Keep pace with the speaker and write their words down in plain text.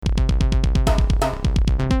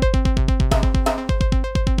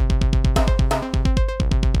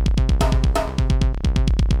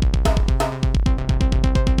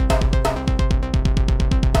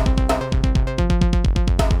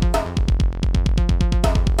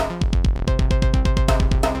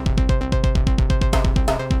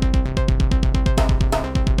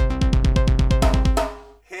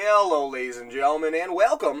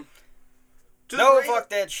No, fuck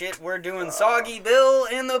that shit. We're doing Soggy Bill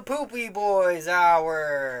and the Poopy Boys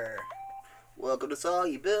Hour. Welcome to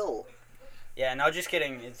Soggy Bill. Yeah, no, just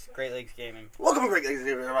kidding. It's Great Lakes Gaming. Welcome to Great Lakes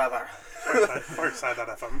Gaming.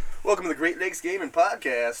 Fartside.fm. Welcome to the Great Lakes Gaming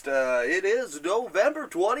Podcast. It is November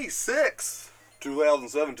 26th,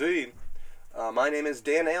 2017. My name is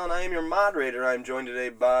Dan Allen. I am your moderator. I am joined today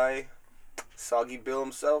by Soggy Bill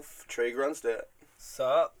himself, Trey Grunstadt.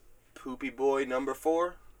 Sup? Poopy Boy number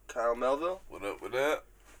 4, Kyle Melville. What up with that?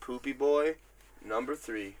 Poopy Boy number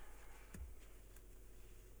 3,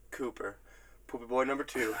 Cooper. Poopy Boy number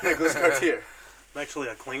 2, Nicholas Cartier. I'm actually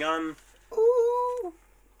a Klingon. Ooh.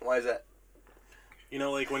 Why is that? You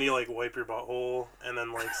know, like when you like wipe your butthole and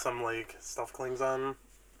then like some like stuff clings on.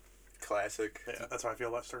 Classic. Yeah, that's how I feel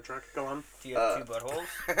about Star Trek. Go on. Do you have 2 buttholes?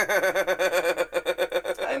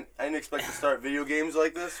 I didn't expect to start video games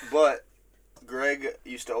like this, but Greg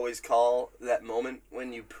used to always call that moment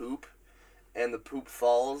when you poop and the poop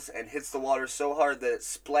falls and hits the water so hard that it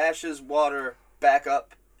splashes water back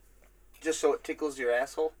up just so it tickles your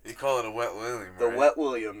asshole. You call it a wet William, The right? Wet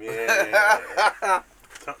William, yeah.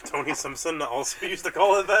 Tony Simpson also used to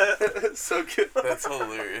call it that. So good. That's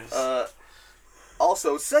hilarious.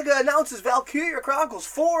 Also, Sega announces Valkyria Chronicles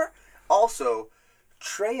 4. Also,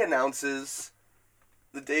 Trey announces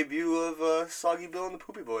the debut of Soggy Bill and the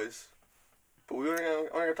Poopy Boys. But we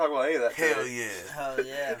aren't going to talk about any of that Hell today. yeah. Hell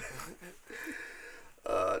yeah.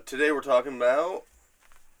 Today we're talking about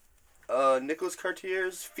Nicholas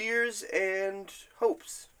Cartier's fears and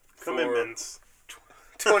hopes for Commitments.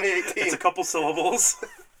 2018. It's a couple syllables.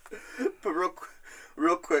 But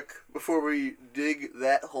real quick, before we dig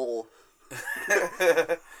that hole,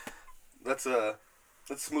 let's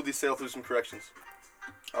smoothly sail through some corrections.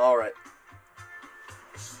 All right.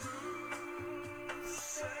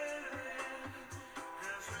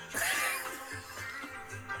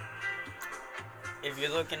 If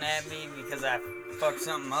you're looking at me because I fucked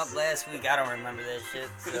something up last week, I don't remember that shit,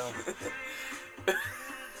 so...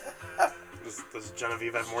 Does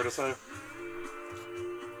Genevieve have more to say?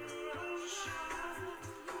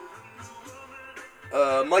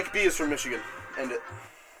 Mike B is from Michigan. End it.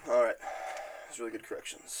 All right. That's really good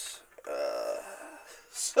corrections.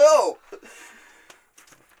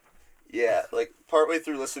 Yeah, like partway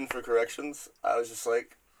through listening for corrections, I was just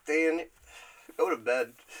like, Dan, go to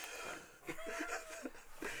bed.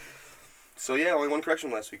 So yeah, only one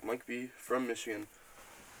correction last week. Mike B from Michigan.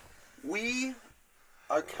 We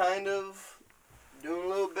are kind of doing a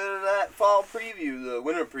little bit of that fall preview, the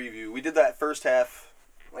winter preview. We did that first half.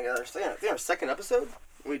 Like I think our second episode,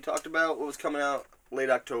 we talked about what was coming out late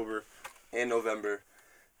October and November,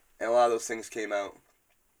 and a lot of those things came out.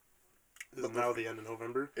 This is now the end of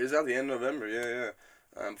November. It is now the end of November, yeah.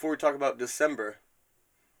 Before we talk about December,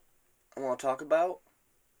 I want to talk about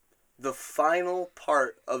the final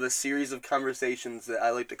part of a series of conversations that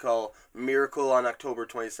I like to call Miracle on October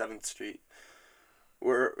 27th Street,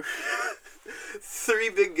 where 3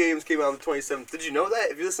 big games came out on the 27th. Did you know that?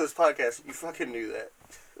 If you listen to this podcast, you fucking knew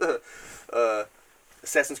that.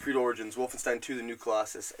 Assassin's Creed Origins, Wolfenstein 2, The New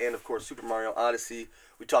Colossus, and of course Super Mario Odyssey.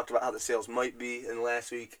 We talked about how the sales might be, and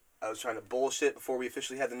last week I was trying to bullshit before we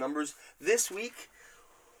officially had the numbers. This week,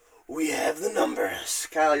 we have the numbers.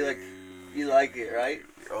 Kyle, you like it, right?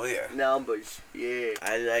 Oh yeah. Numbers, yeah.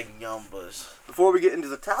 I like numbers. Before we get into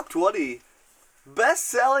the top 20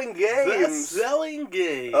 best-selling games Best-selling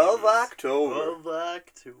game of October.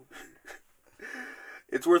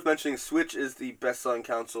 It's worth mentioning Switch is the best-selling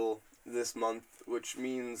console this month, which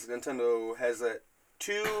means Nintendo has that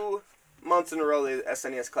 2 months in a row. They had the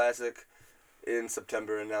SNES Classic in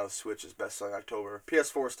September, and now Switch is best-selling October.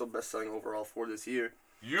 PS4 is still best-selling overall for this year.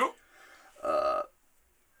 Yep.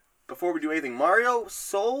 Before we do anything, Mario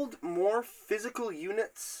sold more physical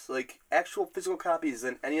units, like actual physical copies,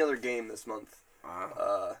 than any other game this month.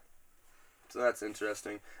 So that's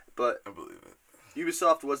interesting. But I believe it.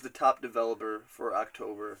 Ubisoft was the top developer for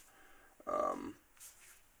October,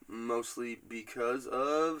 mostly because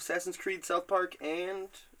of Assassin's Creed, South Park, and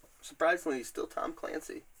surprisingly, still Tom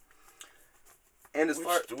Clancy. And as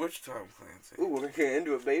far Which Tom Clancy? ooh, we're gonna get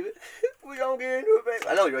into it, baby. We're gonna get into it, baby.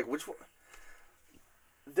 I know you're like, which one?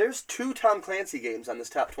 There's 2 Tom Clancy games on this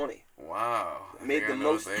top 20. Wow. Made the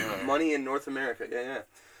most money in North America. Yeah.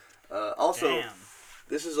 Also, Damn.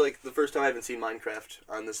 this is like the first time I haven't seen Minecraft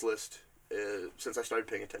on this list since I started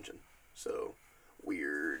paying attention. So,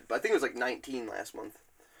 weird. But I think it was like 19 last month.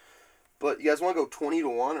 But you guys want to go 20 to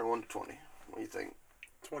 1 or 1 to 20? What do you think?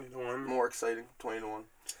 20 to 1. More exciting? 20 to 1.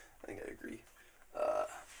 I think I agree.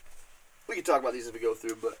 We can talk about these as we go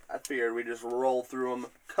through, but I figured we'd just roll through them.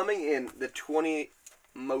 Coming in, the 20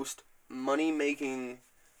 most money-making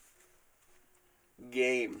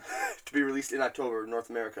game to be released in October in North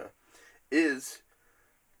America is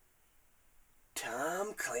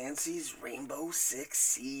Tom Clancy's Rainbow Six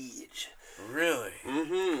Siege. Really?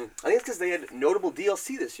 Mm-hmm. I think it's because they had notable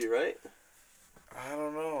DLC this year, right? I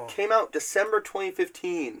don't know. Came out December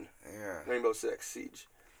 2015. Yeah. Rainbow Six Siege.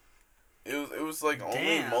 It was like only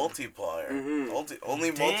Damn. multiplayer. Mhm.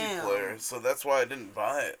 Only Damn. multiplayer, so that's why I didn't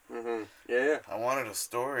buy it. Mm-hmm. Yeah. I wanted a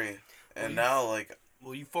story, and now like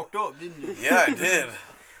Well, you fucked up, didn't you? yeah, I did.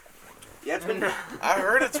 Yeah, it's been. I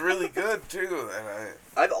heard it's really good too, and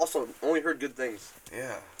I've also only heard good things.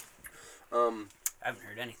 yeah. I haven't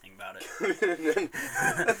heard anything about it. And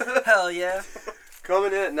then Hell yeah.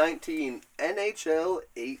 coming in at 19, NHL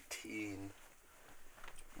 18.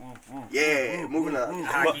 Yeah, moving on.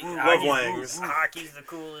 Love Wangs. Hockey's the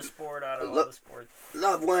coolest sport out of all Look. the sports.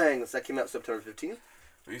 Love Wangs. That came out September 15th.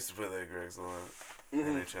 We used to play that Greg's a lot.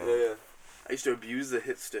 Mhm. NHL. Yeah. I used to abuse the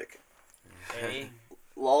hit stick. Hey,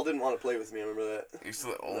 Lol didn't want to play with me, I remember that. I used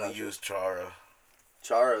to only Gotcha. use Chara.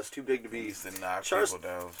 Chara's too big to We be. used to knock Chara's- people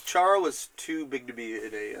down. Chara was too big to be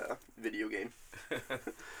in a video game.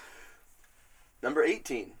 Number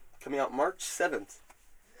 18, coming out March 7th.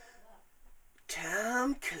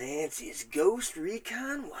 Tom Clancy's Ghost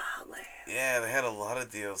Recon Wildlands. Yeah, they had a lot of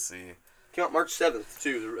DLC. Came out March 7th,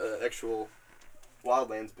 too, the actual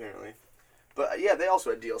Wildlands, apparently. But, yeah, they also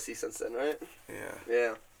had DLC since then, right? Yeah.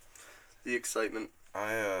 Yeah. The excitement.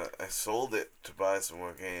 I sold it to buy some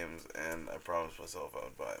more games, and I promised myself I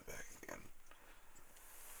would buy it back again.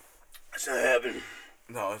 That's not happening.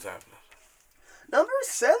 No, it's happening. Number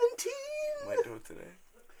 17. Might do it today.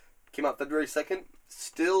 Came out February 2nd.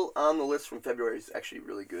 Still on the list from February. It's actually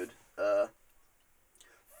really good.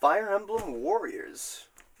 Fire Emblem Warriors.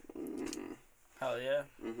 hell yeah.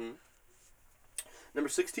 Mm-hmm. Number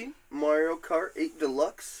 16, Mario Kart 8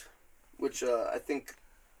 Deluxe, which I think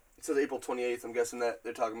it says April 28th. I'm guessing that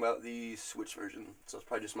they're talking about the Switch version, so it's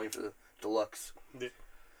probably just money for the Deluxe. Yeah.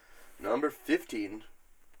 Number 15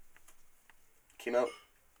 came out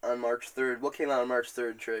on March 3rd. What came out on March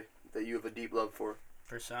 3rd, Trey, that you have a deep love for?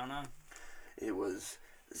 Persona. It was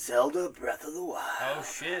Zelda Breath of the Wild. Oh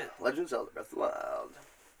shit. Legend of Zelda Breath of the Wild.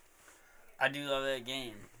 I do love that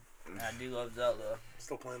game. I do love Zelda.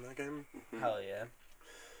 Still playing that game? Hell yeah.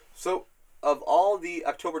 So, of all the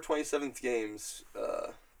October 27th games,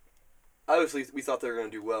 obviously we thought they were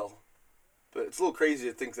going to do well. But it's a little crazy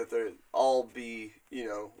to think that they'll all be,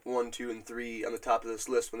 1, 2, and 3 on the top of this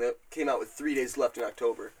list when they came out with 3 days left in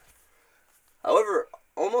October. However,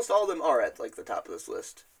 almost all of them are at, the top of this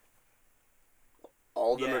list.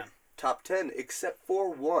 All of them Yeah. are top 10, except for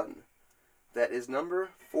one. That is number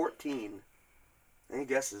 14. Any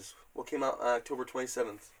guesses? What came out on October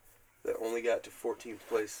 27th that only got to 14th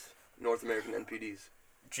place? North American NPDs.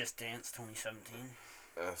 Just Dance 2017.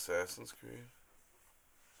 Assassin's Creed.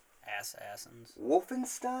 Assassins.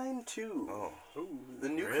 Wolfenstein 2. Oh. The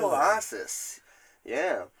new really? Colossus.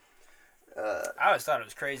 Yeah. I always thought it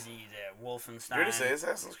was crazy that Wolfenstein Did you say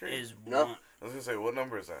Assassin's Creed? is No. one. I was gonna say, what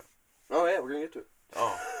number is that? Oh, yeah, we're going to get to it.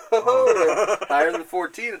 Oh. Higher than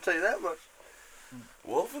 14, I'll tell you that much.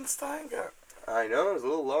 Wolfenstein got. I know, it was a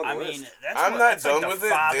little long I list. mean, that's I'm what, not that's like done the with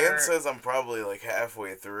father, it. Dan says I'm probably like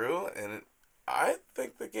halfway through, and I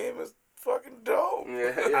think the game is fucking dope.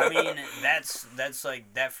 Yeah, I mean, that's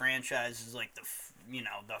like that franchise is like the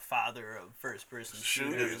father of first person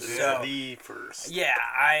shooters. Shooters, So The first. yeah,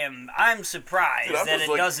 I'm surprised Dude, I that was, it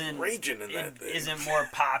like, doesn't raging in that thing. isn't more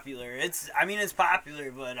popular. It's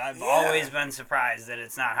popular, but I've Yeah. always been surprised that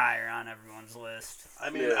it's not higher on everyone's list. I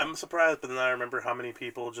mean, Yeah. I'm surprised, but then I remember how many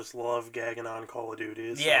people just love gagging on Call of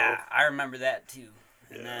Duty. So Yeah, I remember that too.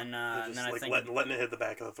 And yeah, then they're and just, then I like, think letting it hit the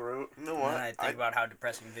back of the throat. You know and what? then I think about how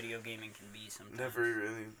depressing video gaming can be sometimes. Never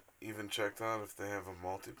really even checked out if they have a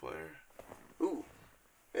multiplayer. Ooh.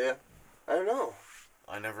 Yeah. I don't know.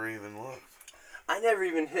 I never even looked. I never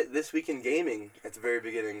even hit This Week in Gaming at the very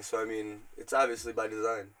beginning, so I mean, it's obviously by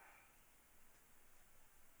design.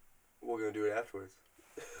 We're going to do it afterwards.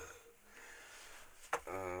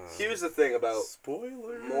 Here's the thing about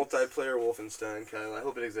Spoiler. multiplayer Wolfenstein, Kyle. I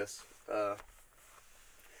hope it exists.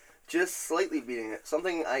 Just slightly beating it.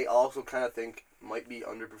 Something I also kind of think might be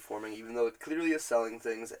underperforming, even though it clearly is selling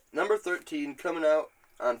things. Number 13, coming out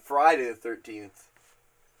on Friday the 13th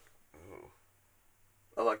Ooh.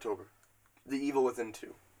 of October. The Evil Within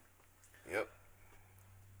 2. Yep.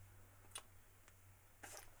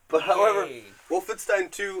 But however, Yay.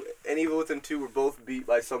 Wolfenstein 2 and Evil Within 2 were both beat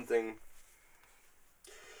by something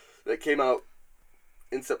that came out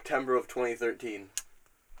in September of 2013.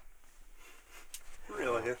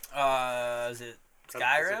 Really? Is it Is it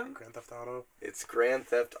Skyrim? Grand Theft Auto. It's Grand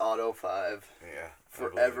Theft Auto 5. Yeah. I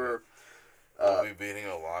believe Forever. We'll be beating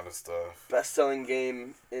a lot of stuff. Best-selling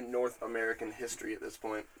game in North American history at this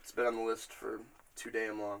point. It's been on the list for too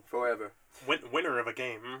damn long. Forever. Winner of a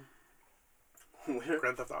game. Winner?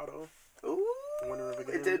 Grand Theft Auto. Ooh. Winner of a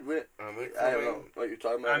game. It did win. Are they I don't coming- know what you're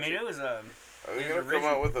talking about. I mean, it was a. Are they It gonna was come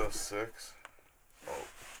out original. with a 6?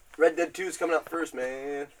 Red Dead 2 is coming out first,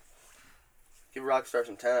 man. Give Rockstar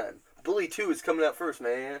some time. Bully 2 is coming out first,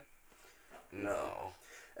 man. No.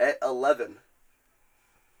 At 11.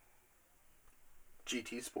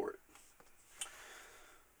 GT Sport.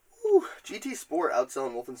 Ooh, GT Sport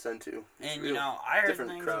outselling Wolfenstein 2. It's And real I heard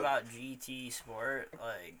different things crowd. about GT Sport,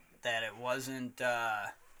 like that it wasn't,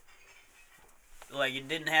 like it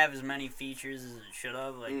didn't have as many features as it should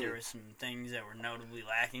have. Like there were some things that were notably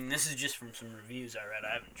lacking. This is just from some reviews I read.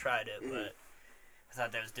 I haven't tried it, but I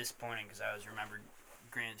thought that was disappointing because I always remembered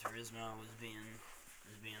Gran Turismo was being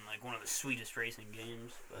like one of the sweetest racing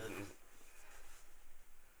games. But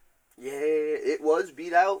Yeah, it was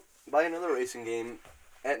beat out by another racing game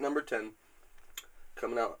at number 10.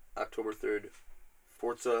 Coming out October 3rd.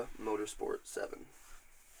 Forza Motorsport 7.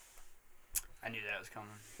 I knew that was coming.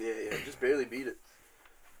 Yeah, just barely beat it.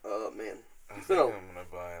 Oh, man. I It's think been I'm gonna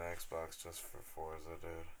buy an Xbox just for Forza,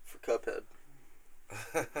 for Cuphead.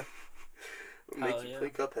 dude. It'll make Hell you yeah. play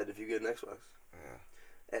Cuphead if you get an Xbox.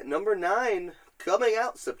 Yeah. At number 9, coming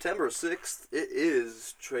out September 6th, it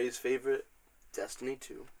is Trey's favorite, Destiny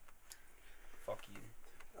 2. Fuck you.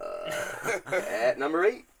 At number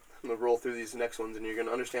 8, I'm going to roll through these next ones and you're going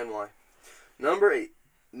to understand why. Number 8,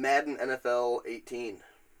 Madden NFL 18.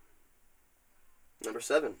 Number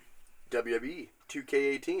 7, WWE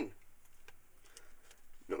 2K18.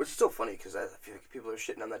 No, which is so funny because I feel like people are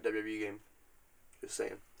shitting on that WWE game. Just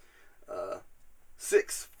saying.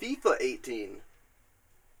 6, FIFA 18.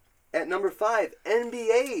 At number 5,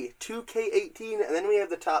 NBA 2K18. And then we have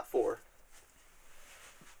the top 4.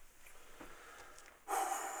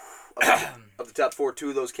 Of the top 4, 2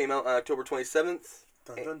 of those came out on October 27th.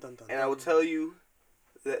 Dun, dun, dun, dun, And I will tell you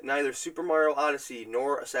that neither Super Mario Odyssey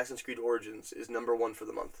nor Assassin's Creed Origins is number 1 for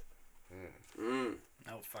the month.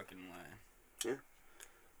 No fucking way.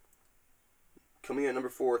 Coming in at number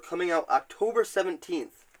 4, coming out October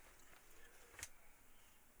 17th.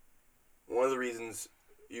 One of the reasons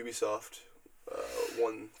Ubisoft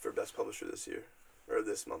won for Best Publisher this year, or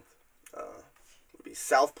this month, would be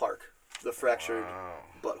South Park, The Fractured Wow.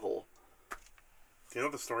 Butthole. Do you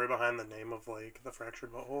know the story behind the name of like the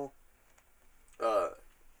Fractured Butthole?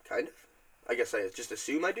 Kind of. I guess I just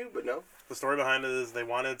assume I do, but no. The story behind it is they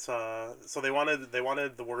wanted they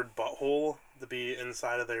wanted the word butthole to be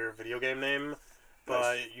inside of their video game name,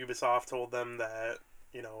 but Nice. Ubisoft told them that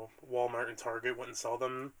Walmart and Target wouldn't sell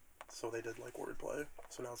them, so they did like wordplay.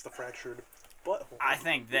 So now it's the Fractured Butthole. I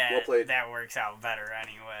think Well that played. that works out better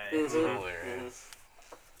anyway. It's Mhm. hilarious.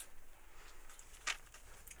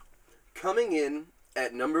 Coming in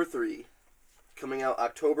at number 3, coming out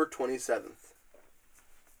October 27th.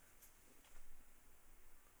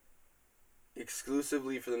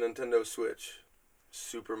 Exclusively for the Nintendo Switch,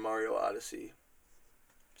 Super Mario Odyssey.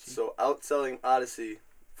 So outselling Odyssey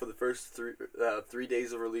for the first 3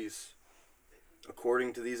 days of release,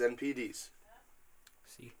 according to these NPDs,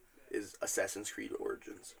 See, is Assassin's Creed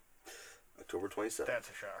Origins. October 27th. that's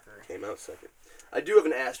a shocker. Came out second. I do have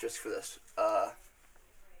an asterisk for this. I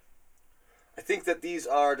think that these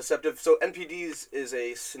are deceptive. So NPDs is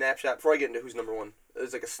a snapshot. Before I get into who's number 1,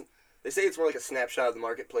 it's like they say it's more like a snapshot of the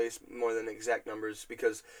marketplace more than exact numbers,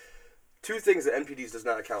 because two things that NPDs does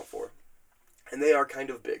not account for, and they are kind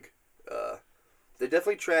of big. They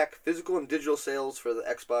definitely track physical and digital sales for the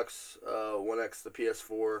Xbox One X, the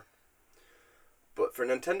PS4, but for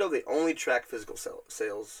Nintendo they only track physical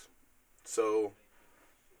sales. So,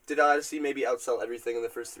 did Odyssey maybe outsell everything in the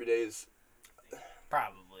first 3 days?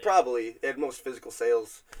 Probably. Probably. It had most physical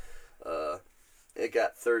sales. It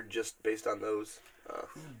got third just based on those.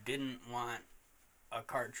 Who didn't want a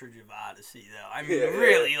cartridge of Odyssey, though? I mean, Yeah.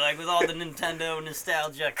 really, like, with all the Nintendo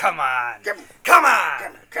nostalgia, come on! Come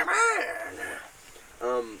on! Come on!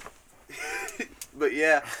 But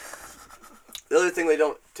yeah. The other thing they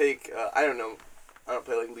don't take, I don't know, I don't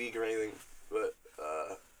play like League or anything, but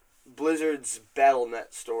Blizzard's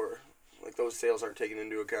Battle.net store, like those sales aren't taken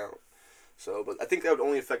into account. So, but I think that would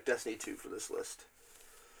only affect Destiny 2 for this list.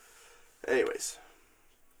 Anyways.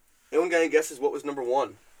 Anyone got any guesses what was number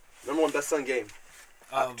 1? Number 1 best-selling game?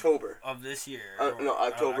 October. Of this year. No,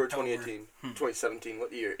 October 2018. 2017.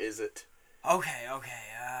 What year is it? Okay.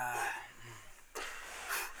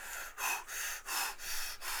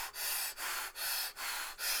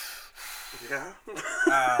 Yeah.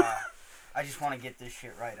 I just want to get this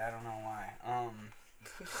shit right. I don't know why.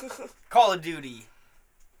 Call of Duty.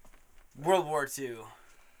 World War II.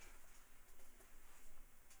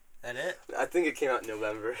 That it? I think it came out in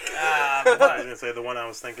November. I was But gonna say the one I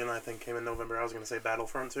was thinking. I think came in November. I was gonna say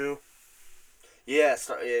Battlefront 2. Yeah,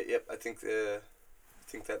 yep. I think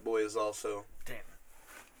that boy is also. damn.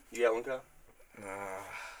 You got one, Kyle? Uh,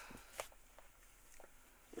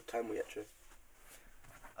 What time we at, Trey?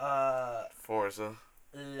 Forza.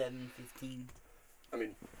 11:15. I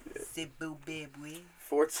mean, Cebu baby.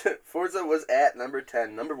 Forza was at number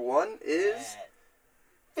 10. Number 1 is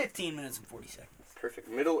At 15 minutes and 40 seconds. perfect.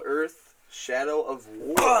 Middle Earth: Shadow of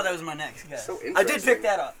War. Oh, that was my next guess. So I did interesting. pick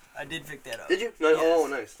that up. Did you? No. Yes. Oh,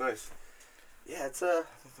 nice. Yeah, it's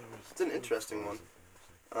an interesting one.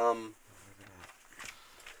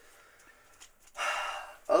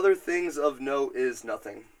 Other things of note is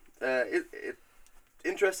nothing.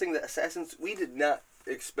 Interesting that Assassin's. We did not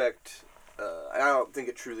expect. I don't think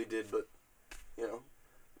it truly did, but you know,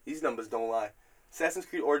 these numbers don't lie. Assassin's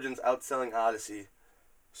Creed Origins outselling Odyssey.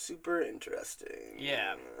 Super interesting.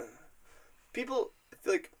 Yeah. People, I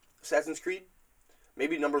feel like Assassin's Creed.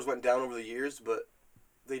 Maybe numbers went down over the years, but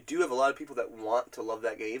they do have a lot of people that want to love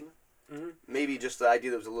that game. Mm-hmm. Maybe just the idea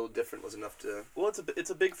that it was a little different was enough to. Well, it's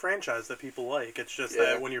a big franchise that people like. It's just Yeah.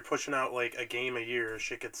 that when you're pushing out like a game a year,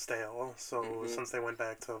 shit gets stale. So Mhm. since they went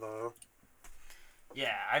back to the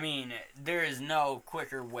Yeah, I mean, there is no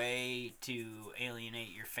quicker way to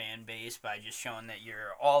alienate your fan base by just showing that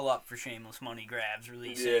you're all up for shameless money grabs,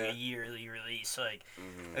 releasing Yeah. a yearly release. Like,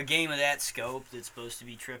 Mm-hmm. a game of that scope that's supposed to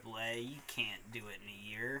be AAA, you can't do it in a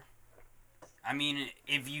year. I mean,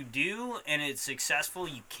 if you do and it's successful,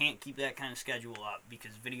 you can't keep that kind of schedule up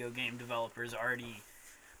because video game developers already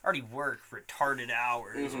work retarded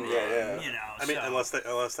hours. Mhm, man, yeah. You know, I mean, so.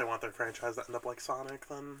 unless they want their franchise to end up like Sonic,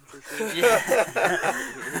 then for sure.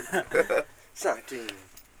 Yeah. Sonic Team.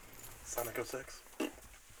 Sonic 06.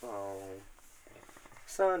 Oh.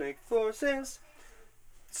 Sonic Forces.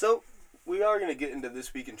 So, we are going to get into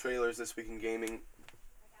This Week in Trailers, This Week in Gaming.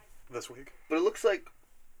 This week. But it looks like,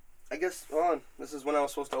 I guess, hold on. This is when I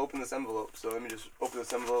was supposed to open this envelope. So let me just open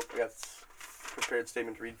this envelope. I got this prepared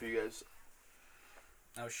statement to read for you guys.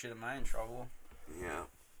 Oh shit, am I in trouble? Yeah.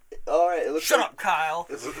 Alright, it looks Shut like, up, Kyle!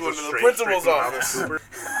 This We're is, going to the Straight principal's from Alice office. Cooper.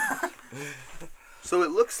 so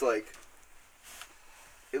it looks like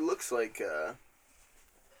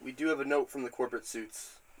we do have a note from the corporate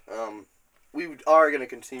suits. We are going to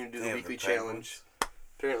continue to do the Damn, weekly the challenge.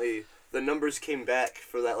 Apparently, the numbers came back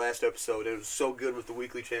for that last episode. It was so good with the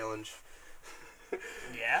weekly challenge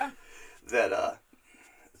Yeah? that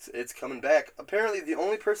it's coming back. Apparently, the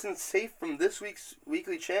only person safe from this week's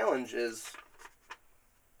weekly challenge is.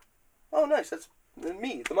 Oh, nice. That's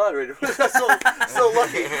me, the moderator. so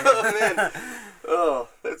lucky. Oh, man. Oh,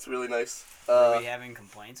 that's really nice. Were we having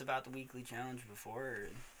complaints about the weekly challenge before?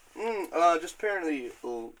 Or? Just apparently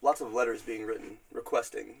lots of letters being written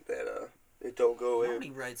requesting that it don't go away.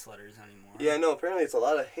 Nobody writes letters anymore. Yeah, no, apparently it's a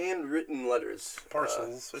lot of handwritten letters.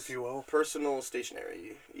 Parcels, if you will. Personal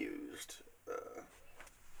stationery used.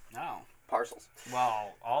 No. Parcels.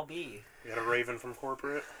 Well, I'll be. You got a raven from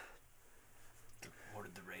corporate. What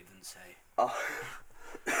did the Raven say?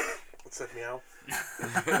 It said meow.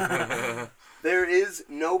 There is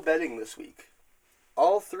no betting this week.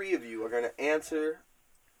 All three of you are going to answer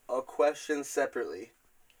a question separately.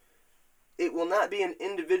 It will not be an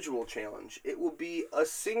individual challenge. It will be a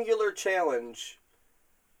singular challenge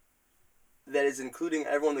that is including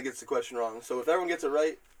everyone that gets the question wrong. So if everyone gets it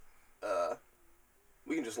right,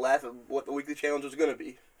 we can just laugh at what the weekly challenge is going to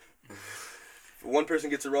be. If one person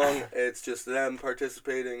gets it wrong, it's just them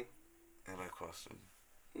participating And a question.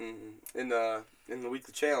 in the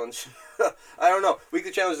weekly challenge. I don't know.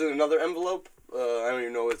 Weekly challenge is in another envelope. I don't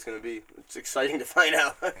even know what it's going to be. It's exciting to find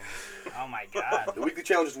out. Oh my god. The weekly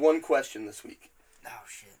challenge is one question this week. Oh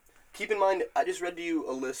shit. Keep in mind, I just read to you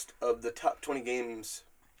a list of the top 20 games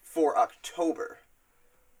for October.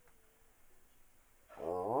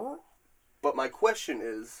 But my question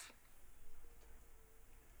is,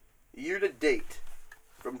 year to date,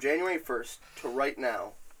 from January 1st to right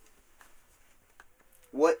now,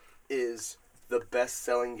 what is the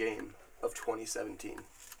best-selling game of 2017?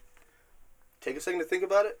 Take a second to think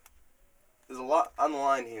about it. There's a lot on the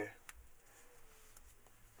line here.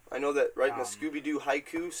 I know that writing a Scooby-Doo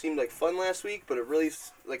haiku seemed like fun last week, but it really,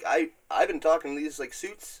 like, I've been talking to these, like,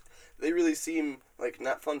 suits. They really seem like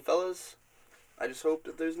not fun fellas. I just hope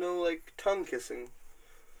that there's no, like, tongue kissing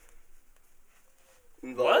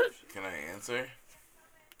involved. What? Can I answer?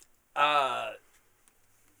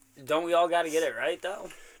 Don't we all got to get it right though?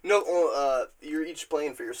 No, you're each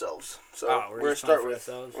playing for yourselves. So We're we're gonna just playing start for with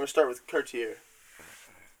ourselves? we're gonna start with Cartier.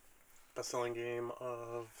 Best selling game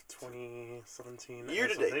of 2017. Year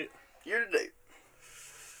to as of date. Year to date.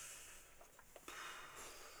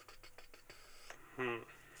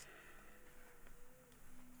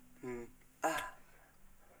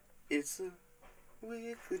 It's a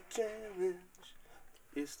weekly challenge.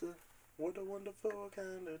 It's the What a wonderful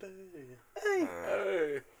kind of day.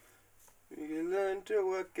 hey. We can learn to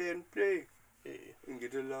work and play and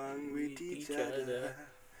get along with each other.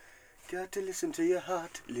 Got to listen to your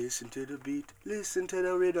heart, listen to the beat, listen to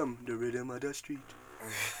the rhythm of the street.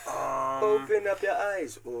 Open up your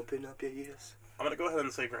eyes, open up your ears. I'm gonna go ahead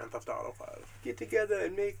and say Grand Theft Auto 5. Get together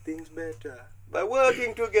and make things better by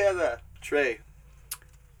working together. Trey.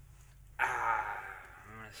 I'm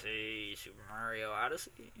gonna say Super Mario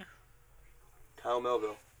Odyssey. Kyle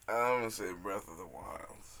Melville. I'm gonna say Breath of the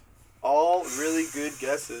Wild. All really good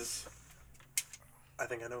guesses. I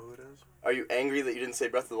think I know who it is. Are you angry that you didn't say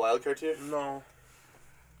Breath of the Wild, Cartier? No.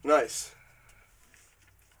 Nice.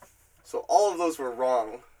 So all of those were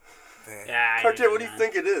wrong. Damn. Yeah. Cartier, what do you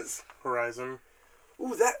think it is? Horizon.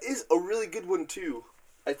 Ooh, that is a really good one too.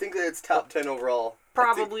 I think that it's top 10 overall.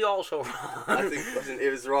 Probably also wrong. I think it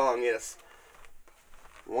was wrong, yes.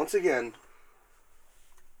 Once again,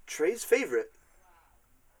 Trey's favorite,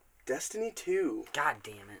 Destiny 2. God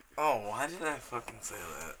damn it. Oh, why did I fucking say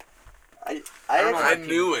that? I I actually,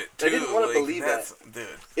 knew it too. I didn't want to believe that's, that. Dude,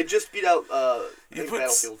 It just beat out You put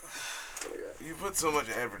Battlefield. you put so much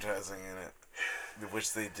advertising in it,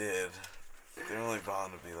 which they did. They're only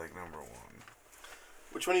bound to be like number one.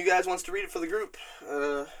 Which one of you guys wants to read it for the group?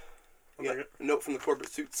 We got take it. a note from the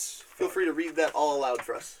corporate suits. Feel free to read that all aloud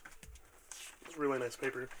for us. It's really nice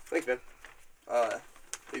paper. Thanks, man.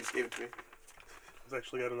 They just gave it to me. It's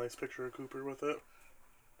actually got a nice picture of Cooper with it.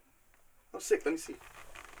 Oh, sick. Let me see.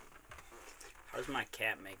 How does my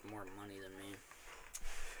cat make more money than me?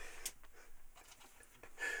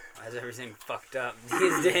 Why is everything fucked up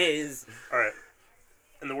these days? Alright.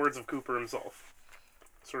 In the words of Cooper himself,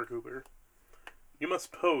 Sir Cooper, you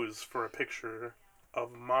must pose for a picture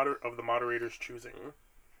of the moderator's choosing.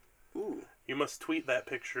 Ooh. You must tweet that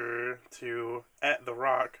picture to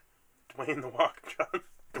 @TheRock, Dwayne The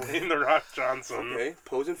Rock Johnson. Okay.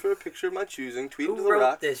 Posing for a picture of my choosing. Tweeting to Who The wrote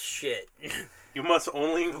Rock. this shit? You must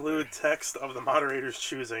only include text of the moderator's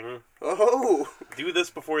choosing. Oh. Do this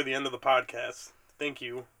before the end of the podcast. Thank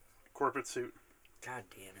you, Corporate Suit. God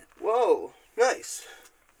damn it. Whoa. Nice.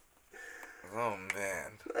 Oh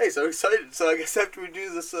man. Nice. I'm excited. So I guess after we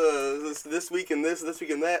do this, this week and this week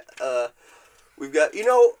and that, we've got.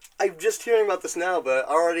 I'm just hearing about this now, but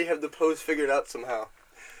I already have the pose figured out somehow.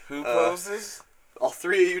 Who poses? All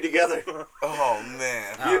three of you together. Oh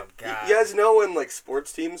man. Oh, God. You guys know when like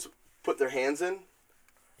sports teams put their hands in?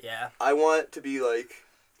 Yeah. I want it to be like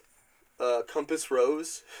compass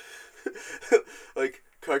rose. Like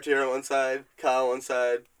Cartier on one side, Kyle on one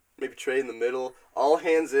side, maybe Trey in the middle. All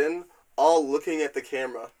hands in, all looking at the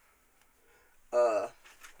camera.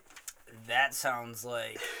 That sounds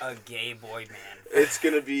like a gay boy band. It's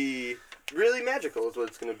gonna be really magical is what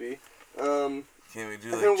it's gonna be. Can we do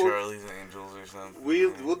I like think we'll- Charlie's Angels or something?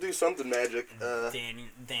 We'll do something magic.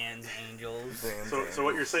 Dan's Angels. Dan's So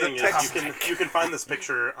what you're saying The is text- you can find this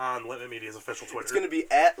picture on Litmit Media's official Twitter. It's gonna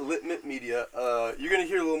be at Litmit Media. You're gonna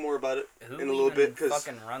hear a little more about it Who in a little even bit because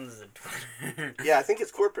fucking runs the Twitter? yeah, I think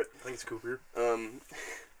it's corporate. I think it's Cooper.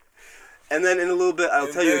 And then in a little bit, I'll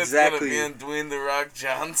tell you exactly. It's gonna be on Dwayne The Rock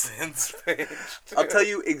Johnson's page. I'll tell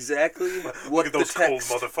you exactly what Look at the those cold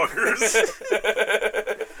text.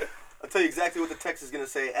 motherfuckers. I'll tell you exactly what the text is gonna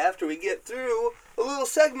say after we get through a little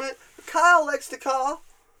segment Kyle likes to call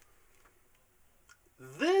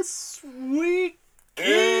This week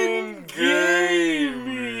In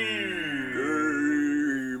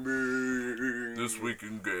gaming. This week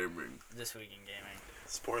in gaming. This week in gaming.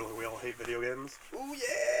 Spoiler: we all hate video games. Ooh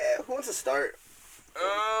yeah! Who wants to start?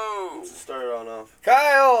 Oh. Let's start it on off.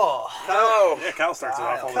 Kyle! Kyle. Yeah, Kyle starts it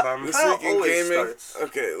off all the time. This Kyle week in always gaming. starts.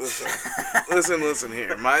 Okay, listen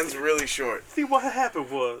here. Mine's really short. See, what happened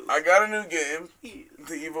was I got a new game,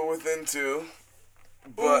 The Evil Within 2,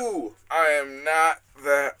 but Ooh. I am not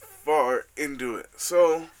that far into it.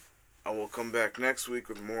 So, I will come back next week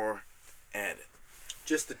with more added.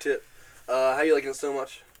 Just the tip. How you liking it so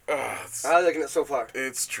much? It's, How you liking it so far?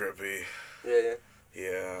 it's trippy. Yeah.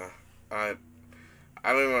 Yeah.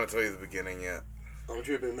 I don't even want to tell you the beginning yet. I'm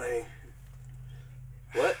tripping, man.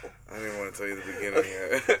 What? I don't even want to tell you the beginning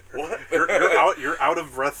yet. what? You're out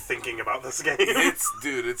of breath thinking about this game.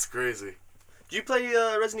 It's crazy. Did you play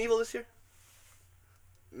Resident Evil this year?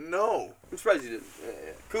 No. I'm surprised you didn't.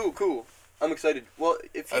 Yeah. Cool. I'm excited. Well,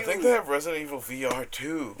 if you... I think they have Resident Evil VR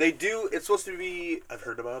too. They do. It's supposed to be... I've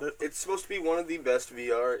heard about it. It's supposed to be one of the best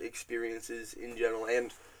VR experiences in general.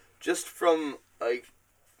 And just from, like...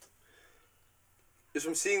 is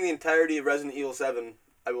from seeing the entirety of Resident Evil 7,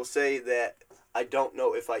 I will say that I don't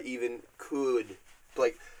know if I even could.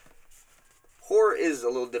 Like, horror is a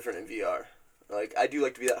little different in VR. Like, I do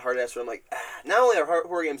like to be that hard ass where I'm like, not only are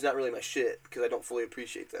horror games not really my shit, because I don't fully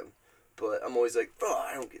appreciate them, but I'm always like, oh,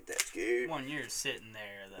 I don't get that scared. When you're sitting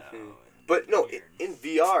there, though. Mm-hmm. But no, in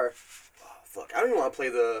VR, fuck, I don't even want to play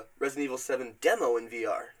the Resident Evil 7 demo in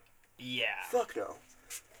VR. Yeah. Fuck no.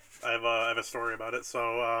 I have a story about it.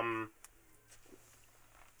 So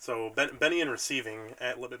Benny in Receiving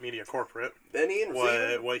at Libet Media Corporate. Benny and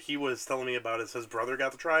Receiving? What he was telling me about is his brother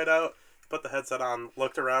got to try it out, put the headset on,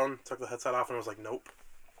 looked around, took the headset off, and was like, nope.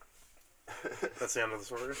 That's the end of the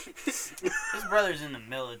story. His brother's in the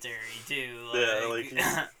military, too. Like...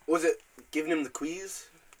 Yeah, Was it giving him the queeze?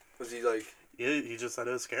 Was he like... he just said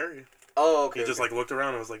it was scary. Oh, okay. He just like looked around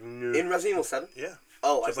and was like, no. In Resident Evil 7? Yeah.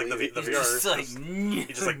 Oh, just I like believe the it. VR. Just like, he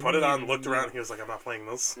just like put it on, looked around, he was like, I'm not playing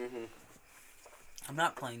this. Mm-hmm. I'm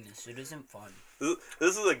not playing this. It isn't fun.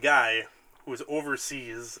 This is a guy who is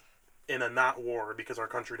overseas in a not war because our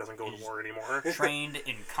country doesn't go to war anymore. Trained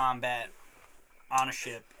in combat on a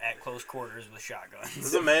ship at close quarters with shotguns. This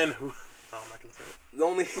is a man who... Oh, I'm not going to say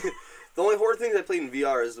it. The only horror things I played in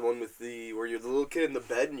VR is the one with where you're the little kid in the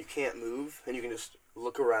bed and you can't move and you can just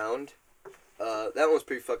look around. That one was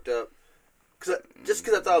pretty fucked up. Just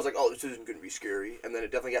because I thought I was like, oh, this isn't going to be scary. And then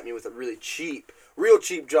it definitely got me with a real cheap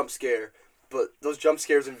jump scare. But those jump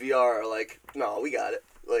scares in VR are like, no, we got it.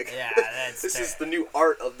 Like, Yeah, that's this is the new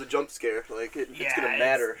art of the jump scare. Like, it's going to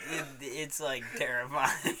matter. It's like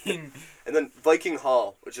terrifying. And then Viking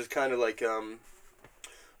Hall, which is kind of like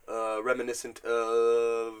reminiscent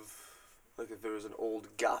of like if there was an old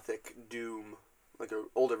gothic Doom, like an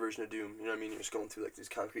older version of Doom. You know what I mean? You're just going through like these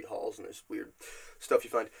concrete halls and there's weird stuff you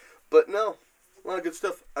find. But no, a lot of good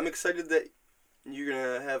stuff. I'm excited that you're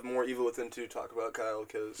gonna have more Evil Within 2 to talk about, Kyle,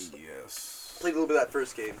 because Yes. I played a little bit of that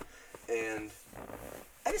first game, and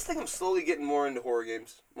I just think I'm slowly getting more into horror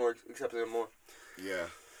games, more accepting them more. Yeah.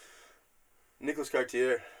 Nicholas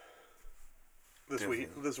Cartier. This week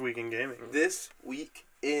in gaming. This week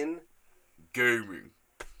in Gaming.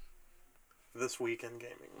 This week in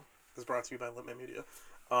gaming is brought to you by Limit Media.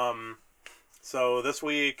 So this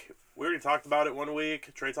week we already talked about it one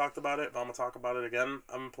week. Trey talked about it, but I'm gonna talk about it again.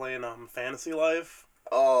 I'm playing Fantasy Life.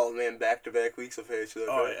 Oh man, back-to-back weeks of Fantasy Life.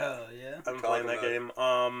 Oh right? yeah, Oh, yeah. I've been playing that game.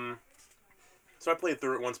 So I played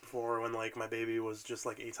through it once before when like my baby was just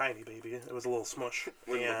like a tiny baby. It was a little smush,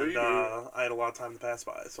 and I had a lot of time to pass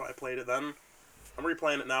by, so I played it then. I'm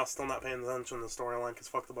replaying it now, still not paying attention to the storyline because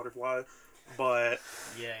fuck the butterfly. But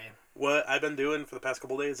Yeah. what I've been doing for the past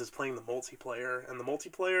couple days is playing the multiplayer, and the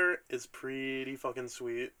multiplayer is pretty fucking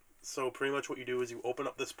sweet. So pretty much what you do is you open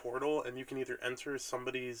up this portal, and you can either enter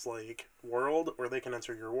somebody's like world, or they can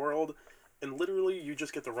enter your world, and literally you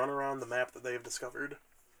just get to run around the map that they've discovered.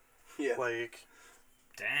 Yeah. Like,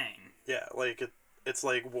 Dang. yeah, like it's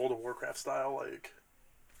like World of Warcraft style, like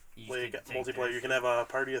You could take multiplayer. that You can have a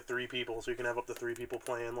party of 3 people, so you can have up to 3 people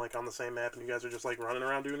playing like on the same map, and you guys are just like running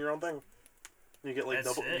around doing your own thing. You get like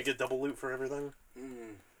That's double. sick. You get double loot for everything.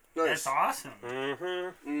 Nice. That's awesome.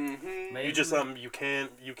 Mm-hmm. Maybe You just you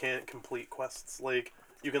can't complete quests. Like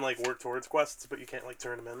you can like work towards quests, but you can't like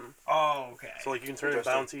turn them in. Oh, okay. So like you can turn in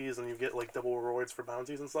Interesting. bounties, and you get like double rewards for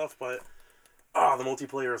bounties and stuff. But the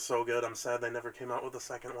multiplayer is so good. I'm sad they never came out with a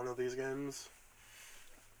second one of these games.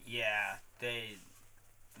 Yeah, they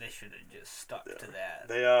should have just stuck to that.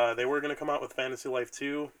 They were gonna come out with Fantasy Life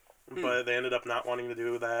 2, but they ended up not wanting to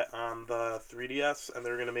do that on the 3DS, and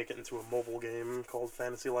they're gonna make it into a mobile game called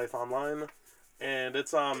Fantasy Life Online. And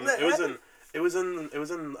it's it was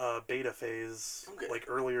in beta phase like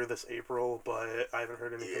earlier this April, but I haven't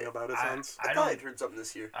heard anything about it since. I thought I'd heard something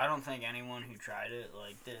this year. I don't think anyone who tried it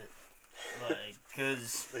liked it. Like,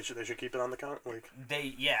 cause They should keep it on the count. Like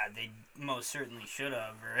they most certainly should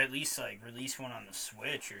have, or at least like release one on the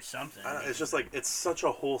Switch or something. it's just like it's such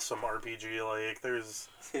a wholesome RPG. Like there's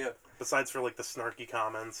besides for like the snarky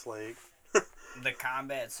comments, like the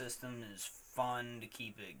combat system is fun to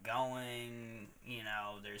keep it going. You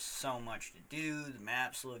know, there's so much to do. The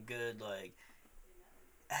maps look good. Like,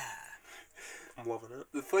 I'm loving it.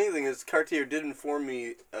 The funny thing is, Cartier did inform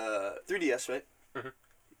me, 3DS, right? Mm-hmm.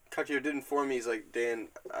 Cartier did inform me, he's like, Dan,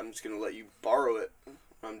 I'm just going to let you borrow it when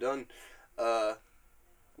I'm done.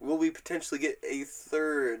 Will we potentially get a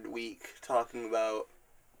third week talking about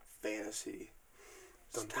fantasy?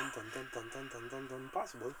 Dun, dun, dun, dun, dun, dun, dun, dun, dun,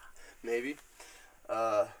 possibly. Maybe.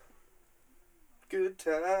 Good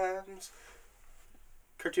times.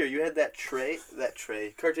 Cartier, you had that tray.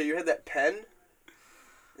 Cartier, you had that pen?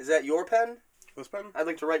 Is that your pen? This pen? I'd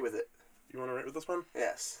like to write with it. You want to write with this pen?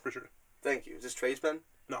 Yes. For sure. Thank you. Is this Trey's pen?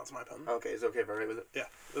 No, it's my pen. Okay, it's okay if I write with it. Yeah,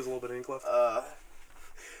 there's a little bit of ink left.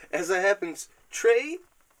 As that happens, Trey,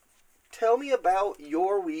 tell me about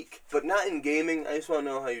your week, but not in gaming. I just want to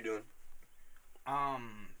know how you're doing.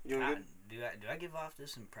 You doing good? Do I give off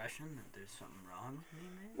this impression that there's something wrong with me,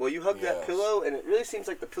 man? Well, you hug that Yes. pillow, and it really seems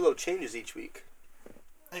like the pillow changes each week.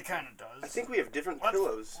 It kind of does. I think we have different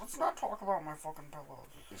pillows. Let's not talk about my fucking pillows.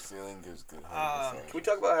 Your ceiling gives good Can hugs. we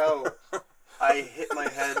talk about how I hit my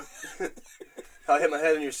head? How I hit my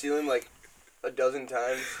head on your ceiling like a dozen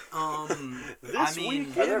times? This I mean,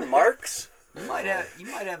 week- Are there marks? you might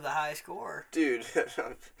have the high score. Dude.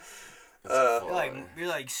 You're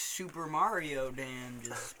like Super Mario, Dan.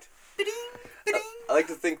 Just ba-ding, ba-ding. I like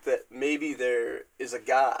to think that maybe there is a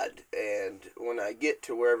God, and when I get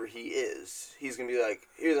to wherever he is, he's gonna be like,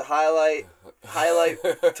 "Here's a highlight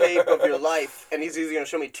tape of your life," and he's either gonna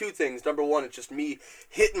show me two things. Number one, it's just me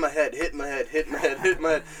hitting my head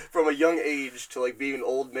from a young age to like being an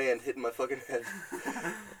old man hitting my fucking head,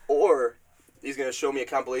 or he's gonna show me a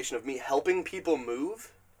compilation of me helping people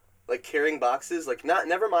move, like carrying boxes, like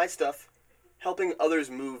never my stuff, helping others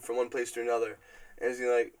move from one place to another, and he's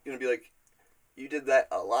gonna be like. You did that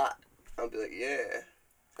a lot. I'll be like, yeah.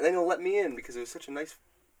 And then he'll let me in because it was such a nice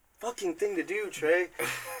fucking thing to do, Trey.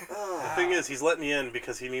 The thing is, he's letting you in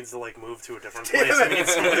because he needs to like move to a different place. He needs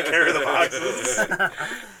someone to carry the boxes.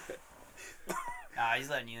 Nah, he's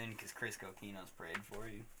letting you in because Chris Coquino's prayed for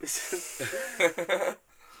you.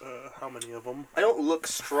 How many of them? I don't look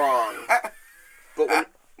strong. But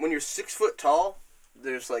when you're 6 foot tall,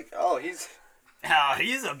 there's like, oh, he's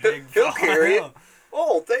A big he'll carry it. fella.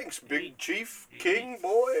 Oh, thanks, big chief, king,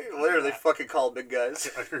 boy. Whatever they fucking call big guys.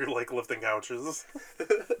 I heard like lifting couches.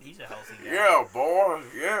 He's a healthy guy. Yeah, boy.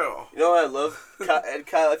 Yeah. You know what I love? And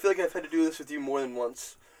Kyle, I feel like I've had to do this with you more than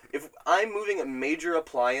once. If I'm moving a major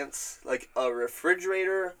appliance, like a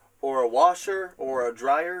refrigerator or a washer or a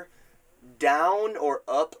dryer, down or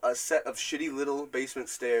up a set of shitty little basement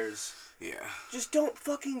stairs, Yeah. just don't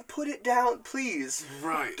fucking put it down, please.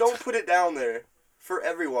 Right. Don't put it down there. For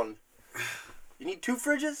everyone. You need 2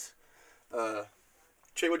 fridges?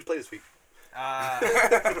 Trey, what'd you play this week? I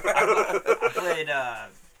played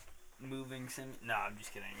Moving Sim. No, I'm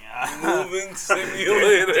just kidding. Moving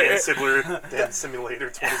simulator. Dan Simulator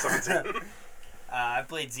 2017. I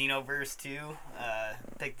played Xenoverse 2.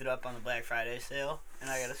 Picked it up on the Black Friday sale, and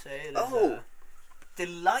I gotta say it is Oh.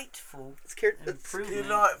 Delightful It's improvement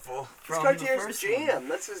Delightful. from the Cartier's first jam. one.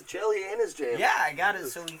 That's his jelly and his jam. Yeah, I got it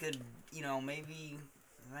so we could, maybe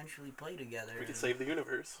eventually play together. We could save the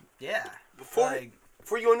universe. Yeah. Before you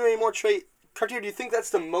go into any more, Trey, Cartier, do you think that's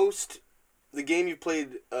the game you've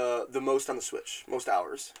played the most on the Switch? Most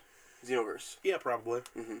hours? Xenoverse. Yeah, probably.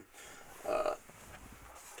 Mm-hmm. I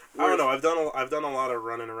don't know. I've done a lot of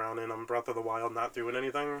running around in Breath of the Wild, not doing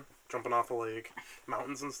anything, jumping off of like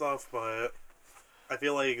mountains and stuff. But I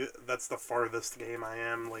feel like that's the farthest game I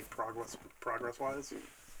am, like progress wise.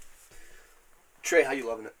 Trey, how you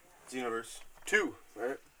loving it? Xenoverse 2,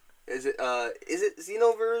 right? Is it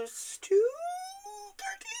Xenoverse 2?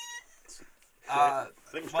 I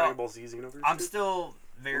think it's well, Dragon Ball Z Xenoverse. I'm still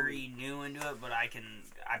very new into it, but I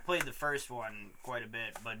played the first one quite a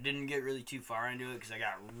bit, but didn't get really too far into it because I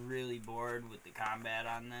got really bored with the combat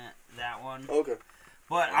on that one. Okay.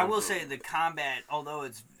 But I will say the combat, although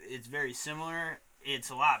it's very similar, it's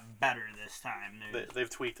a lot better this time. They've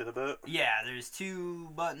tweaked it a bit. Yeah, there's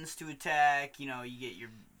 2 buttons to attack. You get your,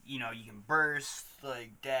 you can burst,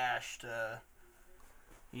 like dash to,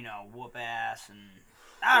 whoop ass, and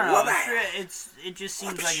I don't know. It just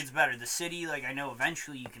seems like it's better. The city, like I know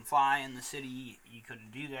eventually you can fly in the city. You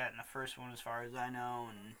couldn't do that in the first one, as far as I know,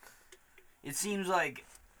 and it seemed like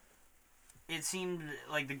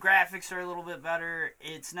the graphics are a little bit better.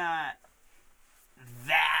 It's not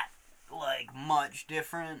that like much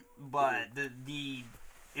different, but the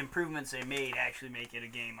improvements they made actually make it a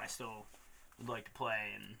game I still would like to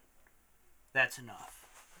play, and that's enough.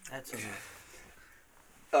 That's enough.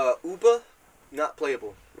 Upa, not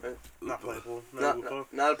playable, right? Not playable.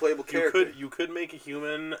 Not a playable character. You could make a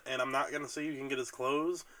human, and I'm not gonna say you can get his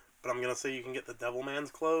clothes, but I'm gonna say you can get the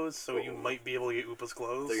Devilman's clothes, so you might be able to get Upa's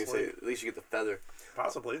clothes. They're gonna say at least you get the feather.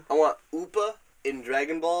 Possibly. I want Upa in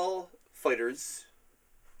Dragon Ball Fighters.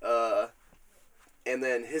 And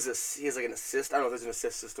then he has like an assist. I don't know if there's an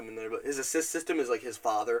assist system in there, but his assist system is like his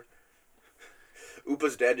father.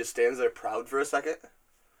 Upa's dad just stands there proud for a second.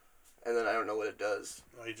 And then I don't know what it does.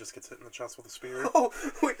 Oh, he just gets hit in the chest with a spear. Oh,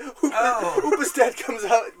 wait. Upa's dad comes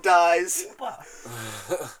out, dies. Upa.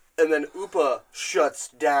 And then Upa shuts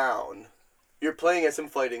down. You're playing as him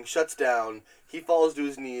fighting, shuts down. He falls to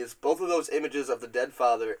his knees. Both of those images of the dead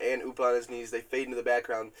father and Upa on his knees, they fade into the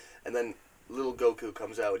background. And then little Goku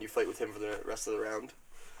comes out and you fight with him for the rest of the round.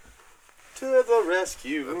 To the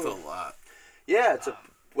rescue. That's a lot. Yeah, it's a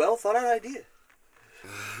well thought out idea.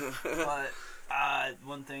 But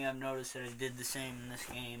one thing I've noticed that I did the same in this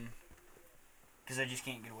game, because I just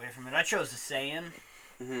can't get away from it. I chose the Saiyan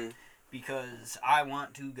because I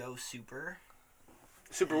want to go Super.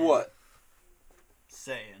 Super what?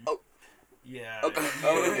 Saiyan. Oh. Yeah. Okay.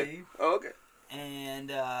 Oh, okay. Oh, okay. And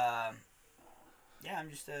yeah, I'm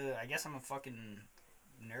just I guess I'm a fucking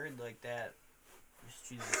nerd like that. Just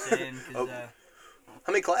choose the Saiyan because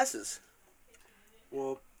How many classes?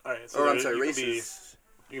 Well, alright, so I'm sorry, you races.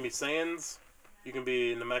 can be Saiyans, you can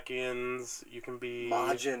be Namekians, you can be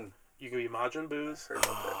Majin. You can be Majin Boos, Heard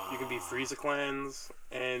about that. you can be Frieza clans,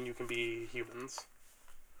 and you can be humans.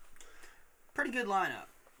 pretty good lineup.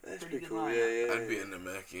 That's Pretty pretty good cool. lineup. Yeah, yeah. I'd be a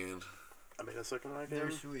Namekian. I made a second right They're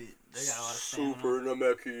game. sweet. They got a lot of stamina. Super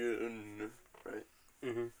Namekian. Right?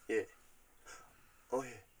 Mm-hmm. Yeah. Oh, yeah.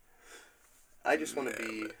 I just want to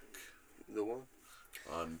be the one.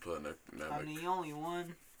 I'm Namek. the only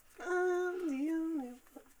one. I'm the only one.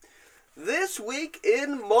 This week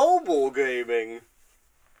in mobile gaming.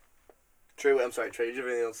 Trey, I'm sorry, Trey, did you have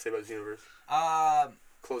anything else to say about Xenoverse?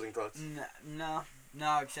 Closing thoughts. No,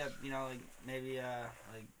 except, like, maybe,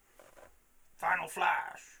 like, Final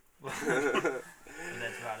Flash. But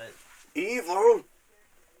that's about it. Evil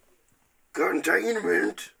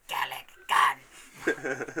containment. Gallic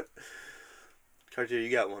gun. Cartier, you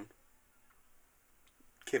got one.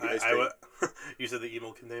 Can't be ice cream. You said the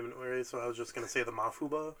evil containment ray, so I was just gonna say the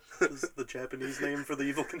Mafuba is the Japanese name for the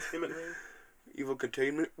evil containment ray. Evil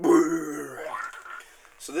containment.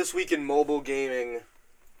 So this week in mobile gaming,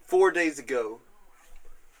 4 days ago,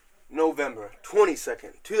 November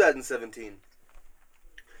 22nd, 2017,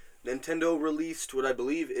 Nintendo released what I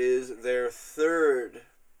believe is their third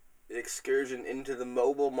excursion into the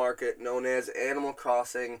mobile market known as Animal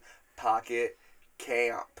Crossing Pocket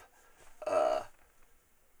Camp.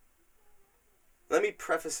 Let me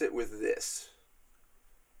preface it with this.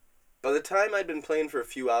 By the time I'd been playing for a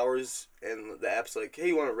few hours and the app's like, hey,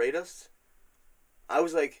 you want to rate us? I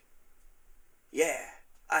was like, yeah,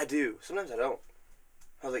 I do. Sometimes I don't.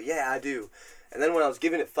 I was like, yeah, I do. And then when I was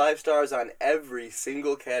giving it 5 stars on every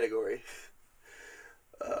single category,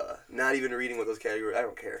 not even reading what those categories, I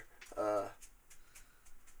don't care.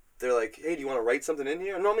 They're like, hey, do you want to write something in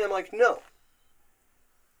here? And normally I'm like, no.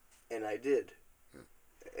 And I did.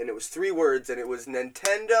 And it was 3 words, and it was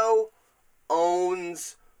Nintendo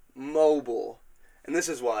owns mobile. And this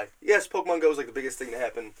is why. Yes, Pokemon Go is like the biggest thing to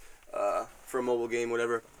happen for a mobile game,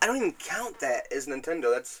 whatever. I don't even count that as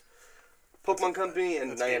Nintendo. That's Pokemon Company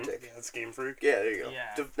and Niantic. That's Game Freak. Yeah, there you go.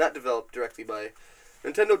 Yeah. Not developed directly by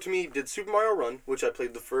Nintendo. To me, did Super Mario Run, which I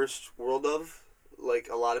played the first world of, like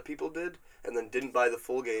a lot of people did, and then didn't buy the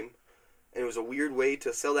full game. And it was a weird way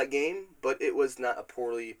to sell that game, but it was not a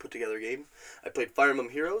poorly put together game. I played Fire Emblem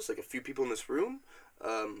Heroes, like a few people in this room.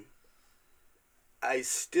 I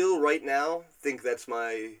still, right now, think that's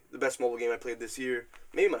the best mobile game I played this year.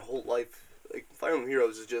 Maybe my whole life. Like, Fire Emblem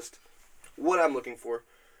Heroes is just what I'm looking for.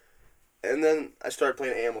 And then I started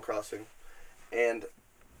playing Animal Crossing. And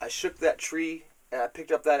I shook that tree, and I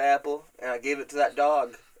picked up that apple, and I gave it to that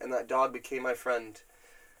dog. And that dog became my friend.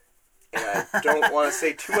 And I don't want to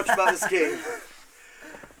say too much about this game.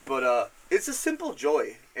 But it's a simple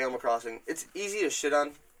joy, Animal Crossing. It's easy to shit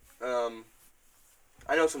on.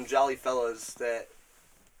 I know some jolly fellas that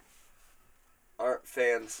aren't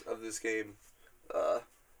fans of this game.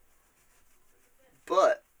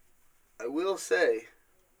 But I will say,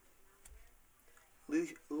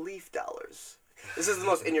 Leaf dollars. This is the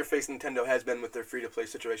most in-your-face Nintendo has been with their free-to-play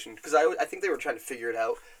situation. Because I think they were trying to figure it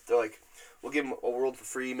out. They're like, we'll give them a world for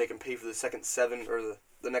free, make them pay for the second 7, or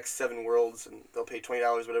the next 7 worlds, and they'll pay $20,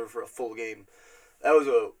 whatever, for a full game. That was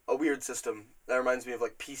a weird system. That reminds me of,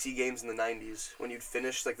 like, PC games in the 90s, when you'd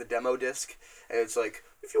finish, like, the demo disc, and it's like,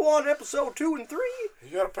 if you want episode 2 and 3...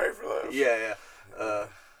 You gotta pay for that. Yeah.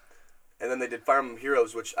 And then they did Fire Emblem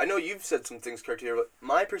Heroes, which I know you've said some things, Cartier, but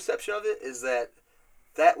my perception of it is that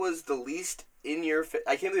was the least in-your-face...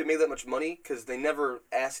 I can't believe it made that much money, because they never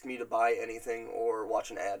asked me to buy anything or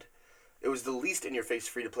watch an ad. It was the least in-your-face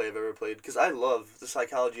free-to-play I've ever played, because I love the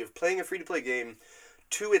psychology of playing a free-to-play game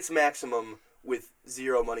to its maximum with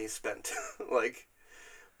 0 money spent. Like,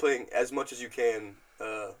 playing as much as you can,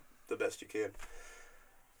 the best you can.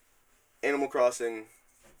 Animal Crossing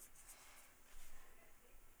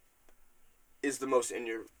is the most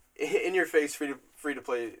in-your-face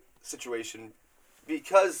free-to-play situation,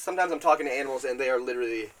 because sometimes I'm talking to animals and they are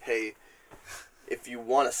literally, hey, if you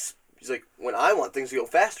want to... He's like, when I want things to go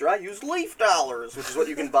faster, I use Leaf dollars, which is what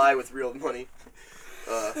you can buy with real money.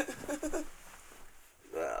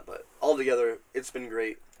 But altogether, it's been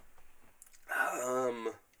great. I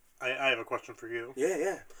have a question for you.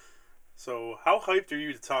 Yeah. So, how hyped are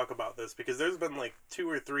you to talk about this? Because there's been like 2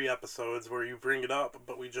 or 3 episodes where you bring it up,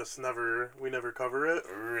 but we never cover it.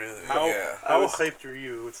 Really? How Yeah. hyped are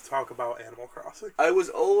you to talk about Animal Crossing? I was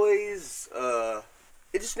always,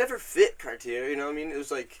 it just never fit Cartier, you know what I mean? It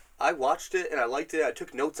was like, I watched it and I liked it, I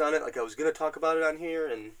took notes on it, like I was going to talk about it on here,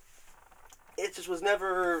 and it just was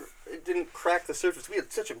never, it didn't crack the surface. We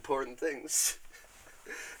had such important things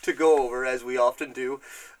to go over, as we often do.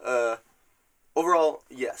 Overall,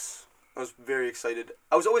 yes. I was very excited.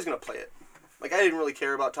 I was always going to play it. Like, I didn't really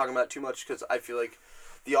care about talking about it too much because I feel like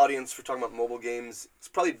the audience for talking about mobile games is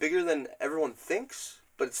probably bigger than everyone thinks,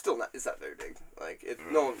 but it's still not, it's not very big. Like,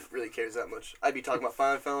 no one really cares that much. I'd be talking about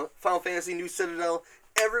Final Fantasy, New Citadel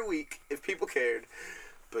every week if people cared,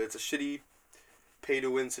 but it's a shitty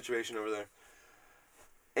pay-to-win situation over there.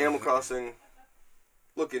 Animal Crossing,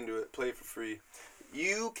 look into it, play it for free.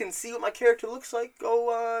 You can see what my character looks like. Go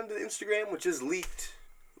on to the Instagram, which is leaked.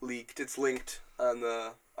 It's linked on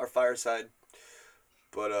our Fireside.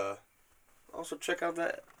 But also check out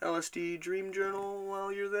that LSD Dream Journal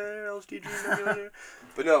while you're there. LSD Dream Emulator.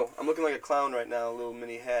 But no, I'm looking like a clown right now. A little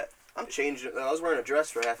mini hat. I'm changing it. I was wearing a dress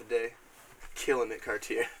for half a day. Killing it,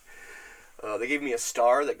 Cartier. They gave me a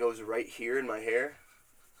star that goes right here in my hair.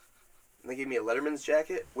 And they gave me a Letterman's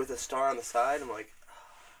jacket with a star on the side. I'm like,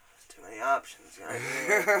 there's too many options.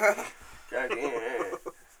 Goddamn.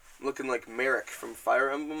 Looking like Merrick from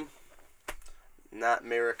Fire Emblem. Not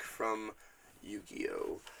Merrick from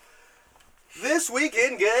Yu-Gi-Oh! This week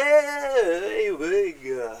in gaming.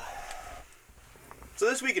 So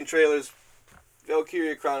this week in trailers,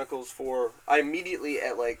 Valkyria Chronicles 4. I immediately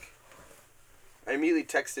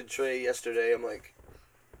texted Trey yesterday. I'm like,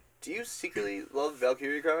 do you secretly love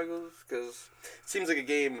Valkyria Chronicles? Because it seems like a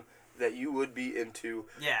game that you would be into.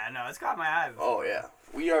 Yeah, no, it's got my eye. Oh yeah,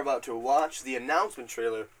 we are about to watch the announcement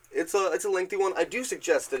trailer. It's a lengthy one. I do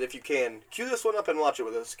suggest that if you can, cue this one up and watch it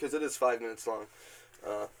with us, because it is 5 minutes long.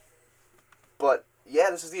 But yeah,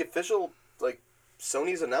 this is the official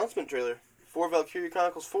Sony's announcement trailer for Valkyria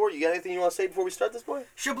Chronicles 4. You got anything you want to say before we start this, boy?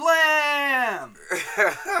 Shablam!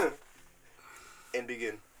 And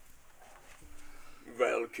begin.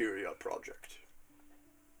 Valkyria Project.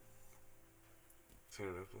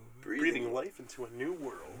 Breathing life into a new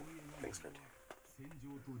world. Thanks, Cartier.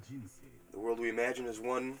 The world we imagine is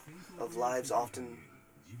one of lives often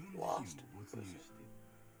lost.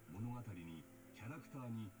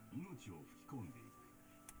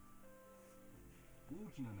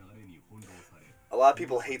 A lot of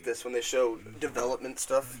people hate this when they show development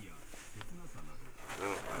stuff.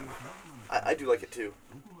 I do like it too.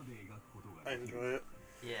 I enjoy it.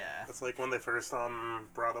 Yeah. It's like when they first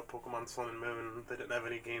brought up Pokemon Sun and Moon, they didn't have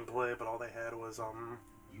any gameplay, but all they had was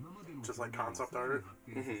just like concept art.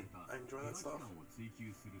 Mm-hmm. I enjoy that stuff.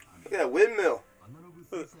 Look at that windmill.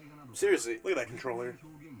 Seriously. Look at that controller.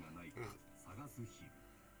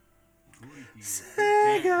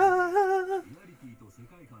 Sega.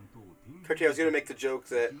 Cartier, I was gonna make the joke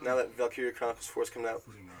that now that Valkyria Chronicles 4 is coming out,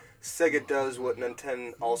 Sega does what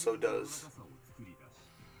Nintendo also does.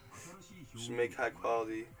 Just make high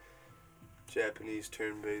quality Japanese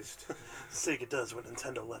turn-based. Sega does what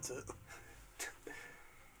Nintendo lets it.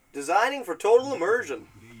 Designing for total immersion.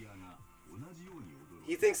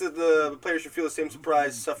 He thinks that the player should feel the same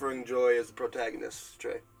surprise, suffering, joy as the protagonist,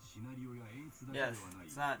 Trey. Yes,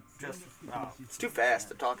 it's not just... Oh. It's too fast.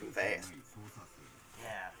 They're talking fast.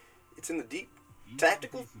 Yeah. It's in the deep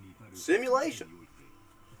tactical simulation.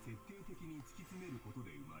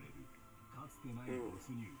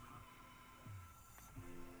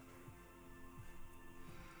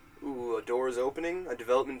 Ooh, a door is opening. A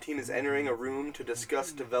development team is entering a room to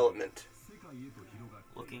discuss development.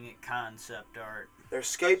 Looking at concept art. They're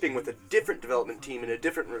Skyping with a different development team in a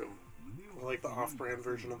different room. I like the off-brand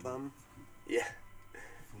version of them. Yeah.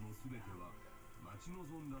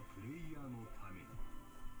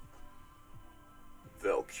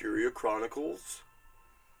 Valkyria Chronicles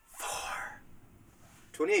 4.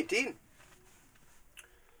 2018.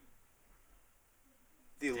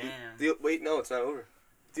 Wait, no, it's not over.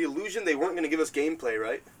 The illusion they weren't going to give us gameplay,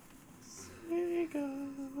 right?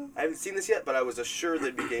 I haven't seen this yet, but I was assured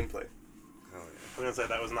there'd be gameplay. I was going to say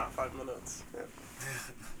that was not 5 minutes. Yeah.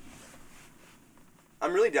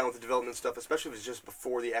 I'm really down with the development stuff, especially if it's just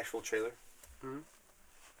before the actual trailer. Mm-hmm.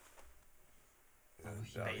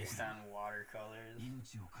 Based on watercolors.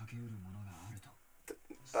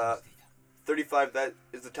 35, that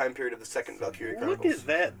is the time period of the second Valkyria Chronicles. Look at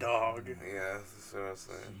that dog. Yeah, that's what I was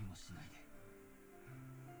saying.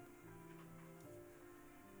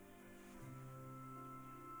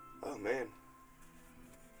 man.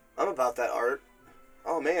 I'm about that art.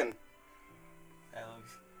 Oh, man. That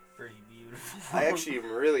looks pretty beautiful. I actually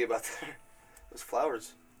am really about that. Those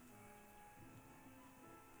flowers.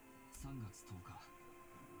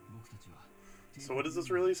 So what is this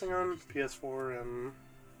releasing on? PS4 and...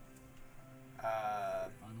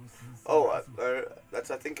 That's,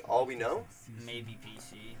 I think, all we know? Maybe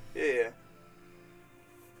PC. Yeah.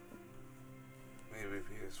 Maybe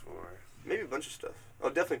PS4. Maybe a bunch of stuff. Oh,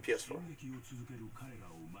 definitely PS4.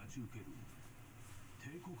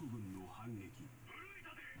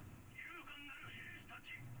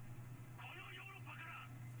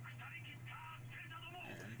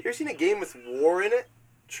 You ever seen a game with war in it,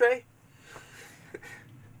 Trey?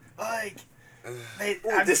 Like,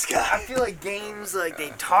 Ooh, this guy. I feel like games, like, they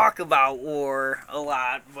talk about war a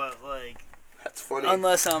lot, but, like, That's funny.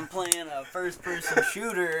 unless I'm playing a first-person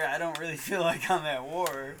shooter, I don't really feel like I'm at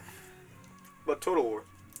war. But Total War.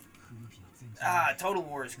 Total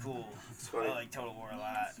War is cool. It's funny. I like Total War a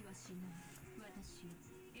lot.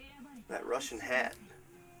 That Russian hat.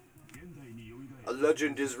 A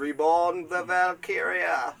legend is reborn, the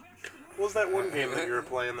Valkyria. What was that one game that you were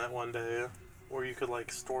playing that one day? Where you could,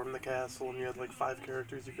 like, storm the castle and you had, like, 5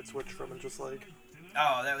 characters you could switch from and just, like...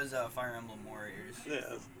 Oh, that was Fire Emblem Warriors.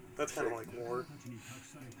 Yeah, that's kind of like war.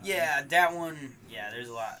 Yeah, that one, there's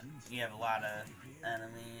a lot. You have a lot of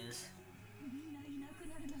enemies.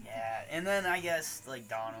 Yeah, and then I guess, like,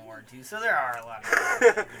 Dawn of War, too. So there are a lot of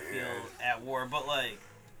games that you feel at war, but, like,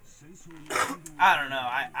 I don't know.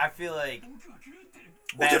 I feel like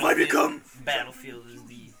What have I become? Battlefield is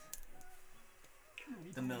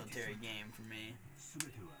the military game for me.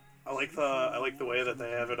 I like the way that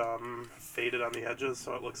they have it faded on the edges,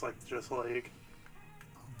 so it looks like just like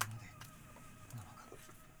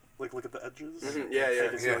look at the edges. Mm-hmm. Yeah. So you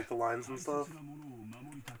can see like the lines and stuff.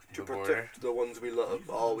 To protect the ones we love,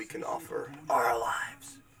 all we can offer are our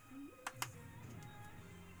lives.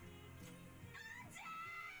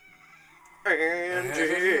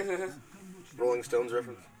 And Rolling Stones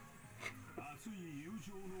reference.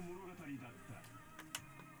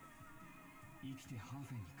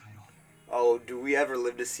 Oh, do we ever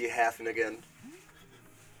live to see Hafen again?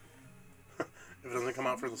 If it doesn't come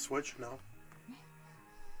out for the Switch, no.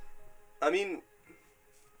 I mean,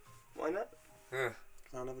 why not?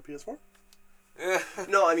 Not on the PS4?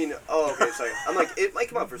 No, I mean, oh, okay, sorry. I'm like, it might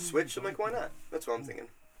come out for Switch. I'm like, why not? That's what I'm thinking.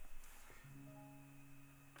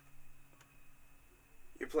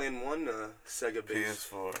 You're playing one Sega base.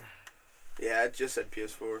 PS4. Yeah, I just said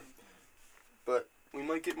PS4. But we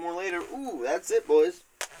might get more later. Ooh, that's it, boys.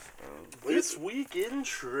 This week in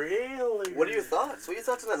trailer. What are your thoughts? What are your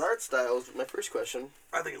thoughts on that art style is my first question.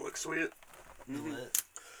 I think it looks sweet. Mm-hmm.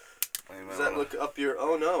 Does that look up your...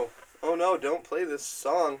 Oh, no. Oh, no, don't play this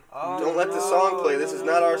song. Don't let the song play. This is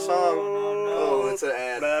not our song. Oh, it's an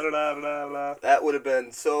ad. Blah, blah, blah, blah. That would have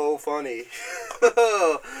been so funny.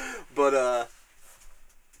 But,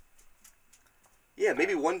 yeah,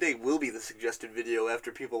 maybe one day will be the suggested video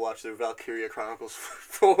after people watch their Valkyria Chronicles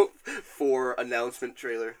 4 announcement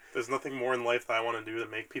trailer. There's nothing more in life that I want to do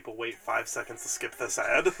than make people wait 5 seconds to skip this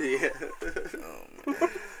ad. Yeah.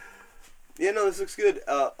 Yeah, no, this looks good.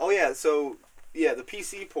 So, the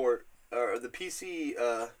PC port, or the PC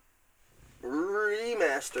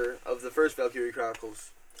remaster of the first Valkyria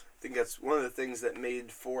Chronicles. I think that's one of the things that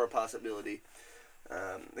made 4 a possibility.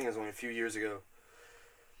 I think it was only a few years ago.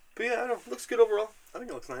 But yeah, I don't know. Looks good overall. I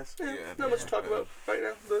think it looks nice. Yeah, not much to talk about right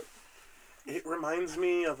now, but... It reminds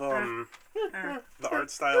me of the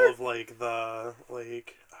art style of what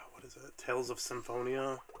is it? Tales of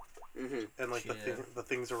Symphonia. Mm-hmm. And the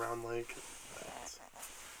things around that.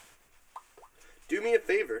 Do me a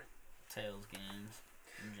favor. Tales games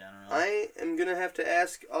in general. I am gonna have to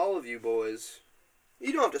ask all of you boys.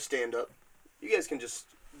 You don't have to stand up. You guys can just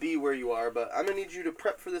be where you are, but I'm gonna need you to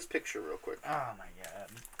prep for this picture real quick. Oh my god.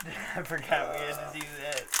 I forgot we had to do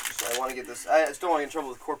that. So I want to get this. I just don't want to get in trouble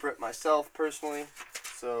with corporate myself personally,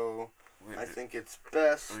 so I think it's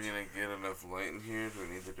best. Are we gonna get enough light in here? Do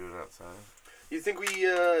we need to do it outside? You think we?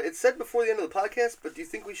 It's said before the end of the podcast, but do you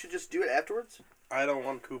think we should just do it afterwards? I don't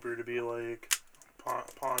want Cooper to be like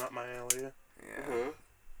pawing up my alley. Yeah. Mm-hmm.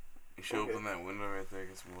 You should open that window right there,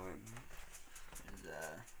 get some light.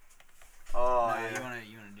 Oh no, yeah. you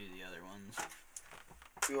wanna do the other ones.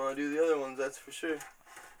 You want to do the other ones? That's for sure.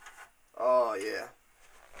 Oh yeah.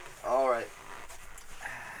 All right.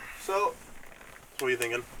 So. What are you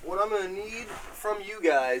thinking? What I'm gonna need from you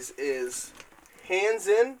guys is hands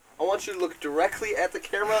in. I want you to look directly at the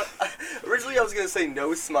camera. Originally, I was gonna say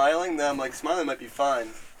no smiling. Then I'm like, smiling might be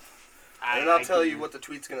fine. And I'll tell you what the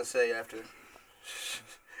tweet's gonna say after.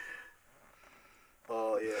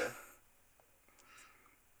 Oh yeah.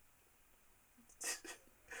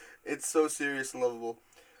 It's so serious and lovable.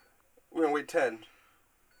 We're gonna wait 10,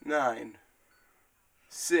 9,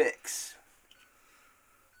 6.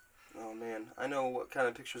 Oh man, I know what kind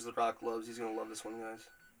of pictures The Rock loves. He's gonna love this one, guys.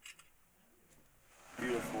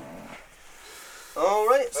 Beautiful.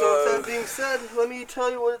 Alright, so with that being said, let me tell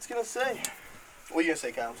you what it's gonna say. What are you gonna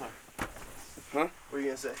say, Kyle? I'm sorry. Huh? What are you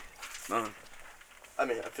gonna say? Nothing. I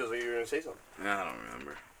mean, it feels like you were gonna say something. Yeah, I don't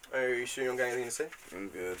remember. Are you sure you don't got anything to say? I'm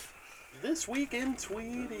good. This week in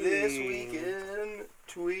tweeting. This weekend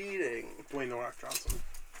tweeting. Dwayne The Rock Johnson.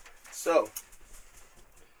 So,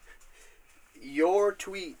 your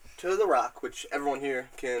tweet to The Rock, which everyone here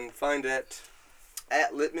can find at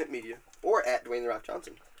Litmit Media or at Dwayne The Rock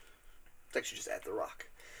Johnson. It's actually just at The Rock.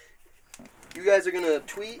 You guys are gonna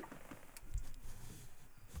tweet,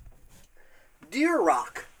 Dear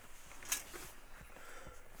Rock,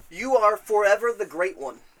 you are forever the great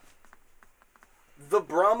one. The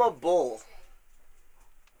Brahma Bull.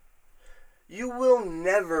 You will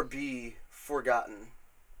never be forgotten.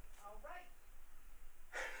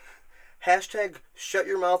 Hashtag shut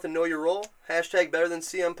your mouth and know your role. Hashtag better than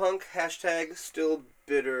CM Punk. Hashtag still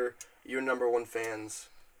bitter your number one fans,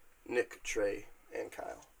 Nick, Trey, and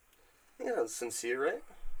Kyle. I think that was sincere, right?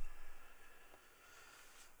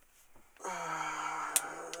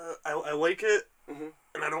 I like it, Mm-hmm.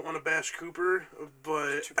 and I don't want to bash Cooper,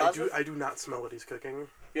 but Too positive? I do not smell what he's cooking.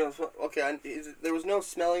 You know, okay, there was no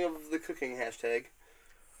smelling of the cooking hashtag.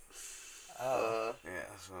 Yeah,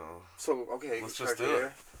 So okay, Let's start just do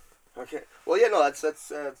there. Okay. Well, yeah, no, that's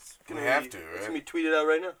We gonna have be, to, right? It's gonna be tweeted out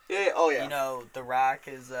right now. Yeah. Oh yeah. You know, The Rock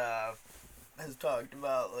has talked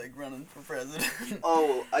about like running for president.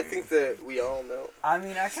 Oh, I think that we all know. I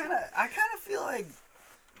mean, I kind of feel like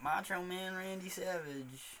Macho Man Randy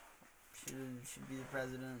Savage should be the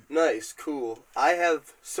president. Nice, cool. I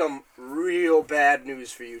have some real bad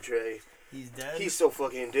news for you, Trey. He's dead. He's so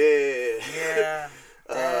fucking dead. Yeah.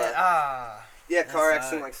 Dead. Yeah, car That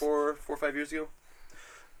accident like sucks. 4 or 5 years ago.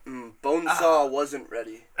 Bonesaw wasn't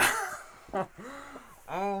ready. Oh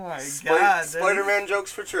my god. Spider-Man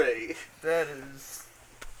jokes for Trey. That's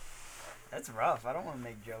rough. I don't want to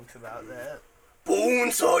make jokes about that.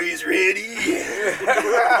 Bonesaw is ready.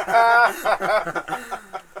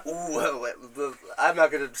 Ooh, I'm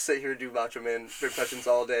not gonna sit here and do Macho Man impressions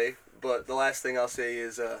all day, but the last thing I'll say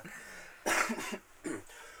is,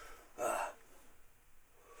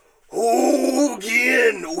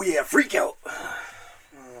 Hogan! Oh yeah, freak out!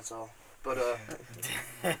 That's all. But,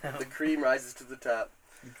 the cream rises to the top.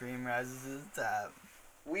 The cream rises to the top.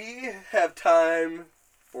 We have time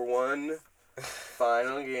for one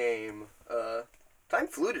final game. Time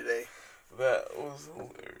flew today, that was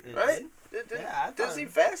hilarious. right? Yeah, I Did it seem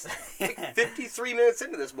thought- fast? Like 53 minutes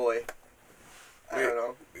into this boy. I don't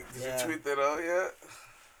know. Did Yeah. you tweet that out yet?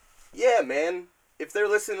 Yeah, man. If they're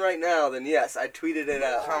listening right now, then yes, I tweeted it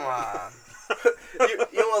out. Come on. you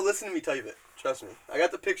don't want to listen to me tell you that. Trust me. I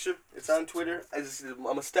got the picture. It's on Twitter.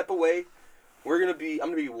 I'm a step away. I'm gonna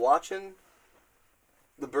be watching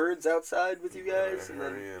the birds outside with you guys, Yeah, and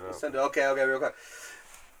then hurry it we'll up. send it. Okay, real quick.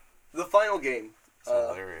 The final game It's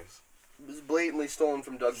hilarious. was blatantly stolen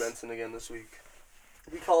from Doug Benson again this week.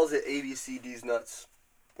 He calls it ABCD's nuts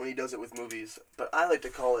when he does it with movies, but I like to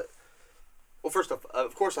call it. Well, first off,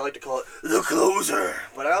 of course, I like to call it the closer,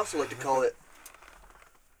 but I also like to call it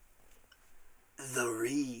the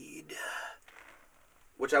Reed,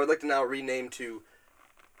 which I would like to now rename to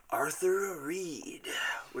Arthur Reed,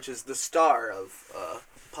 which is the star of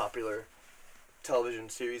popular television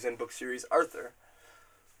series and book series Arthur,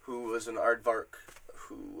 who was an aardvark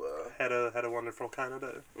who Had a wonderful kind of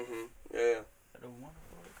day. yeah. What a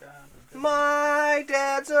wonderful God. My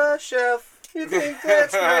dad's a chef. You think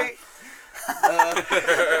that's great?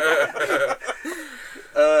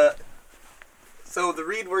 So the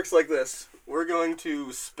read works like this. We're going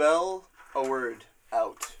to spell a word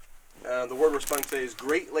out. The word we're spelling today is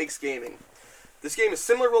Great Lakes Gaming. This game is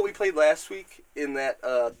similar to what we played last week in that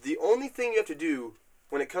the only thing you have to do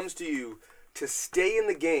when it comes to you to stay in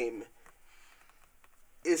the game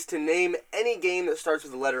is to name any game that starts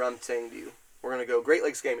with the letter I'm saying to you. We're going to go Great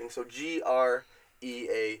Lakes Gaming, so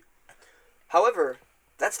G-R-E-A. However,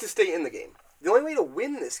 that's to stay in the game. The only way to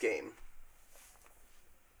win this game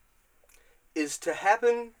is to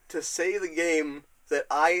happen to say the game that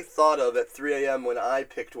I thought of at 3 a.m. when I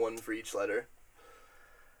picked one for each letter.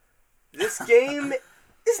 This game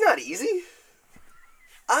is not easy.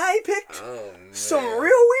 I picked some real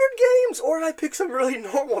weird games, or I picked some really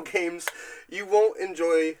normal games. You won't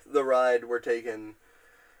enjoy the ride we're taking.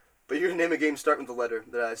 But you're going to name a game starting with the letter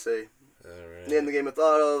that I say. Alright. Name the game I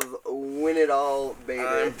thought of. Win it all, baby.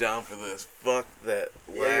 I'm down for this. Fuck that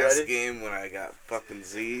Yeah, you last ready? game when I got fucking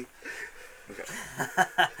Z. Okay.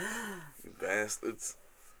 You bastards.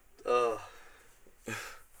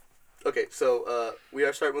 Okay, so we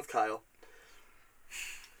are starting with Kyle.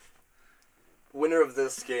 Winner of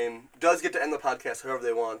this game does get to end the podcast however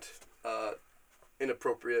they want.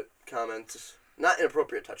 Inappropriate comments. Not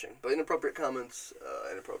inappropriate touching, but inappropriate comments,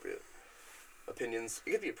 inappropriate opinions.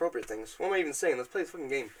 It could be appropriate things. What am I even saying? Let's play this fucking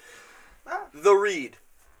game. The Read.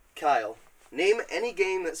 Kyle. Name any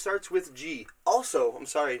game that starts with G. Also, I'm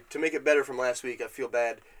sorry, to make it better from last week, I feel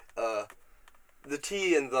bad. The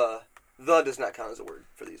T and the does not count as a word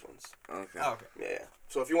for these ones. Okay. Oh, okay. Yeah.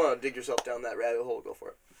 So if you want to dig yourself down that rabbit hole, go for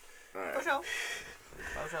it. Alright. For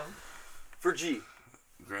sure. For G.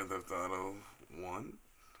 Grand Theft Auto 1.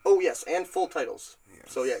 Oh, yes, and full titles.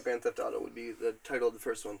 Yes. So, yeah, Grand Theft Auto would be the title of the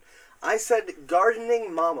first one. I said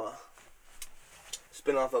Gardening Mama.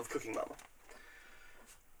 Spin-off of Cooking Mama.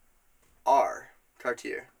 R.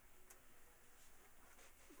 Cartier.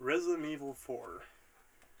 Resident Evil 4.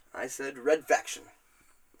 I said Red Faction.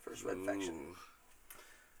 First Red Faction. Ooh.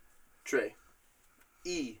 Trey.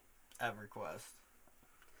 E. EverQuest.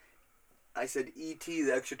 I said E.T.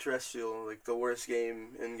 the Extraterrestrial, like the worst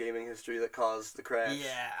game in gaming history that caused the crash.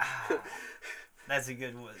 Yeah. That's a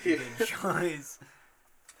good one. Good choice.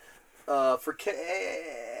 For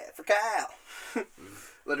Kyle.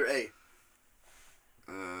 Letter A.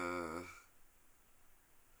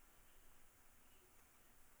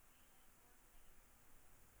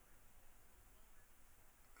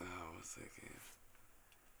 What's that game?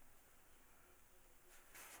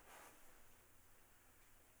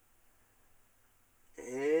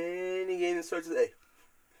 Any game that starts with A.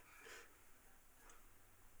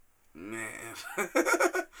 Man. Oh,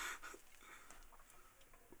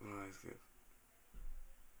 that's good.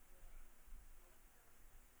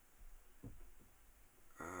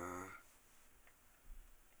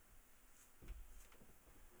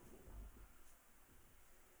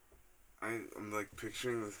 I'm like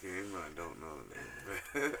picturing this game, but I don't know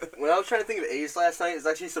the name. When I was trying to think of A's last night, it's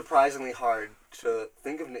actually surprisingly hard to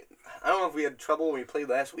think of. I don't know if we had trouble when we played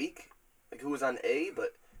last week, like who was on A,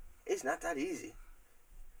 but it's not that easy.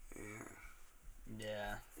 Yeah.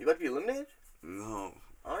 Yeah. You about to be eliminated? No.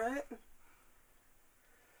 All right.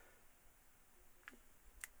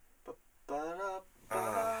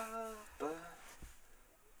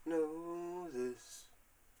 Know this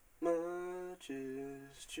much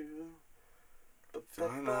is true. Do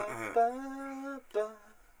I not have...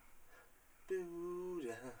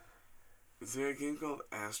 Is there a game called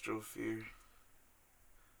Astrosphere?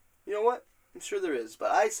 You know what? I'm sure there is,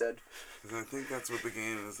 but I said Because I think that's what the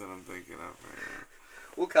game is that I'm thinking of right now.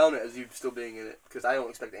 we'll count it as you still being in it, because I don't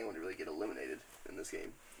expect anyone to really get eliminated in this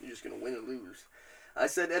game. You're just gonna win or lose. I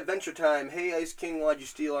said Adventure Time. Hey, Ice King, why'd you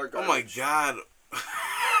steal our garbage? Oh my god.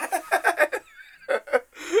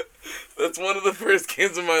 That's one of the first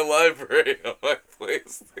games in my library on my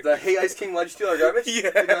place. The Hey, Ice King, why'd you steal our garbage?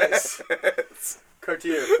 Yes. Nice.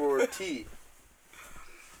 Cartier for T.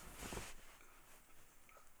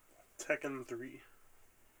 Tekken 3.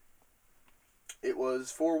 It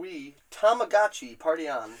was for Wii. Tamagotchi, Party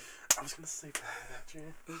On. I was gonna say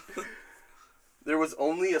Tamagotchi. There was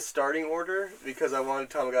only a starting order because I wanted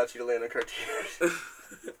Tamagotchi to land on Cartier.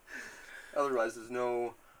 Otherwise, there's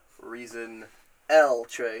no reason. L,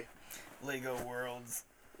 Trey. Lego Worlds.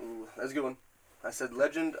 Ooh, that's a good one. I said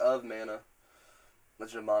Legend of Mana.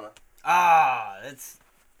 Legend of Mana. Ah, that's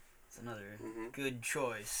another Mhm. good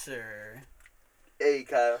choice, sir. A,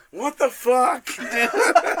 Kyle. What the fuck?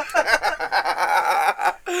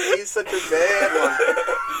 He's such a bad one.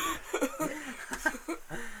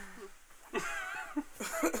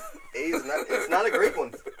 A's not. It's not a great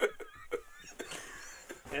one.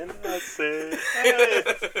 And I say, hey,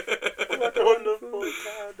 what a wonderful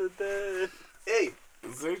time today. A.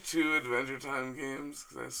 Is there 2 Adventure Time games?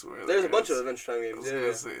 Because I swear There's a there bunch is. of Adventure Time I games. was Yeah.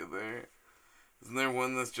 gonna say there. Isn't there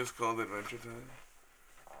one that's just called Adventure Time?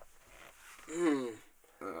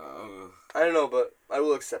 I don't know, but I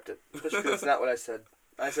will accept it. Especially because it's not what I said.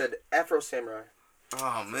 I said Afro Samurai.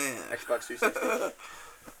 Oh man. Xbox 360.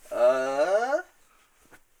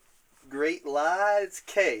 Great Lies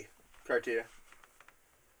K. Cartier.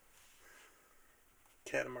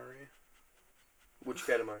 Katamari. Which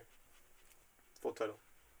Katamari? Full title.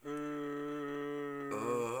 I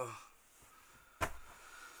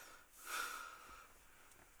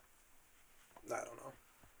don't know.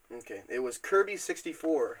 Okay. It was Kirby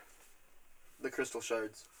 64. The Crystal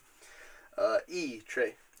Shards. E.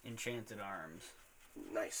 Trey. Enchanted Arms.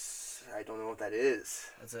 Nice. I don't know what that is.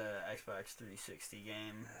 That's a Xbox 360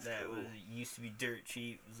 game that was used to be dirt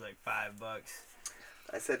cheap. It was like $5.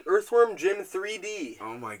 I said Earthworm Jim 3D.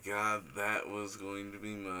 Oh my god, that was going to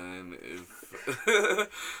be mine if... I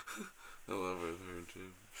love Earthworm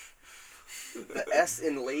Jim. The S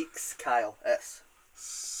in Lakes, Kyle. S.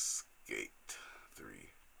 Skate 3.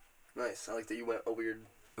 Nice. I like that you went a weird...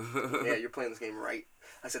 Yeah, you're playing this game right.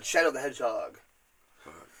 I said Shadow the Hedgehog.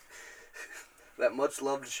 Fuck. That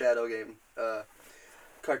much-loved Shadow game.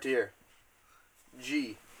 Cartier.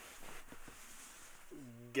 G.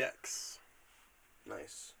 Gex.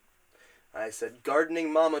 Nice. I said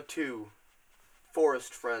Gardening Mama 2.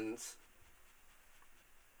 Forest Friends.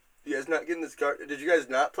 You guys not getting this Did you guys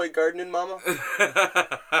not play Gardening Mama?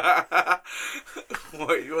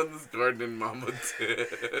 What, you want this Gardening Mama too?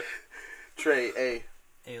 Trey, A.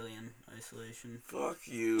 Alien Isolation. Fuck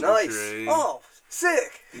you, Nice. Trey. Oh,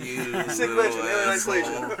 sick. You Sick little mention. Alien asshole.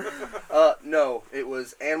 Isolation. No, it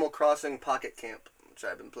was Animal Crossing Pocket Camp, which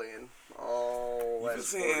I've been playing all You've been last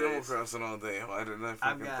saying 4 Animal days. Crossing all day. Why didn't I I've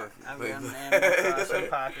fucking got play an that? Animal Crossing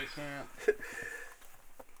Pocket Camp.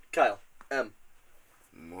 Kyle, M.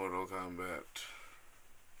 Mortal Kombat.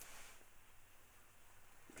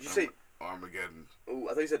 Did you say... Armageddon. Ooh,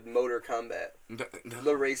 I thought you said Motor Combat. No.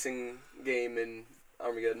 The racing game in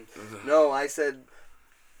Armageddon. No, I said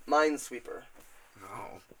Minesweeper.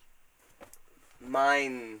 No.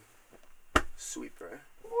 Minesweeper.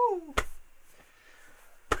 Woo.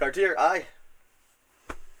 Cartier, I.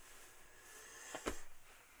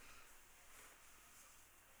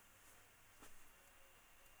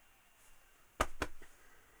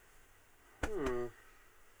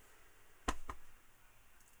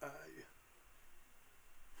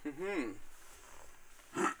 Mm-hmm.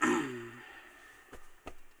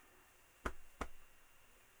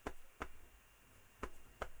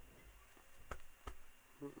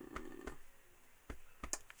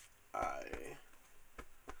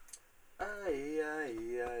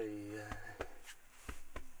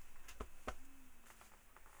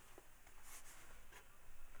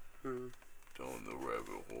 Down the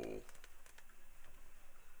rabbit hole.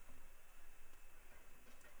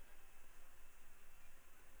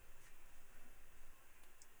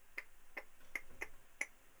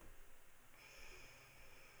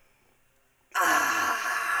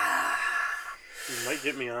 You might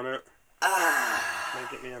get me on it. Might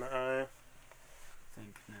get me on an I.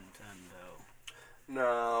 Think Nintendo.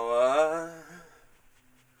 Now I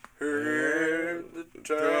heard the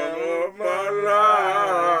time of my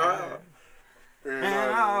life.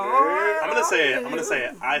 I'm gonna say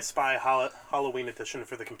it. I Spy Halloween edition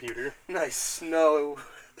for the computer. Nice. No.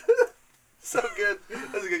 So good.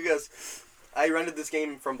 That's a good guess. I rented this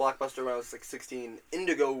game from Blockbuster when I was like 16.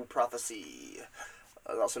 Indigo Prophecy.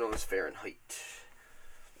 Also known as Fahrenheit.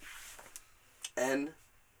 And...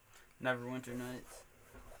 Neverwinter Nights.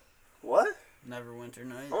 What? Neverwinter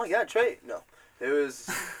Nights. Oh my god, Trey. No. It was...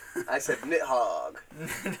 I said Nidhogg.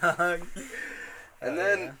 Dog. And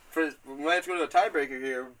then, we might have to go to a tiebreaker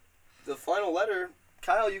here. The final letter,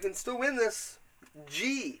 Kyle, you can still win this.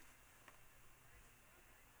 G.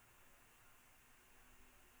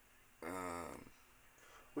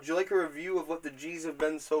 Would you like a review of what the G's have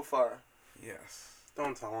been so far? Yes.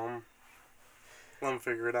 Don't tell him. Let him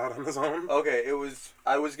figure it out on his own. Okay,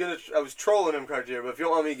 I was trolling him, Cartier, but if you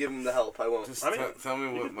don't want me to give him the help, I won't. Just I mean, tell me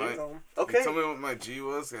what my... Okay. Tell me what my G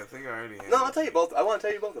was. I think I already had No, I'll it. tell you both. I want to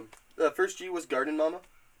tell you both of them. The first G was Garden Mama.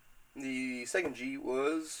 The second G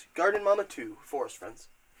was Garden Mama 2, Forest Friends.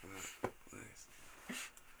 Nice.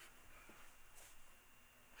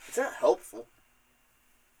 It's not helpful.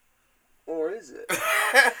 Or is it?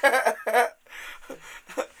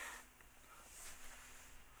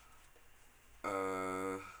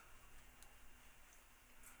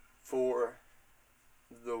 For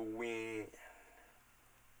the win.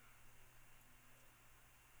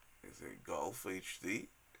 Is it Golf HD?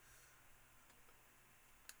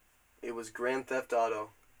 It was Grand Theft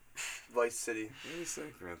Auto. Vice City. You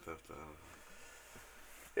said Grand Theft Auto.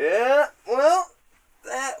 Yeah, well,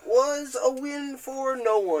 that was a win for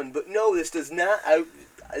no one. But no, this does not.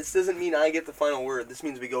 This doesn't mean I get the final word. This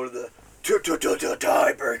means we go to the tiebreaker.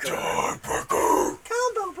 Tiebreaker.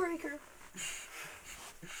 Combo breaker.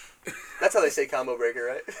 That's how they say combo breaker,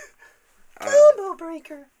 right? Combo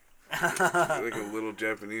breaker. like a little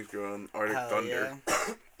Japanese girl on Arctic Hell Thunder.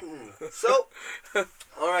 yeah. So,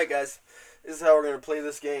 all right, guys, this is how we're gonna play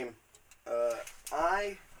this game.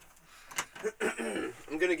 I'm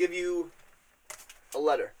gonna give you a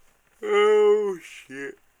letter. Oh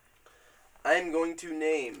shit. I'm going to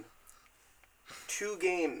name 2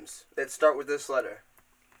 games that start with this letter.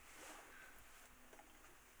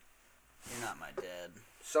 You're not my dad.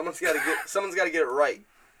 Someone's got to get it right.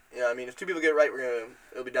 Yeah, I mean, if two people get it right,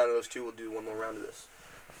 it'll be down to those two. We'll do one more round of this.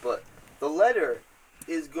 But the letter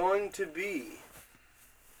is going to be.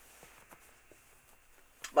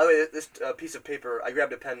 By the way, this piece of paper, I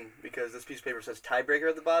grabbed a pen because this piece of paper says tiebreaker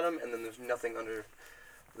at the bottom, and then there's nothing under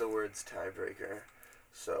the words tiebreaker.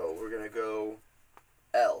 So we're going to go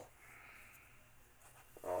L.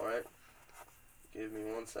 Alright. Give me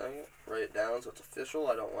 1 second. Write it down so it's official.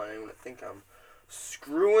 I don't want anyone to think I'm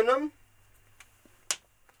screwing them.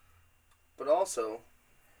 But also,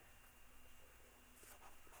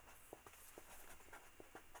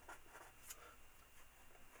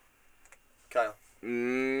 Kyle.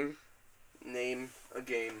 Name a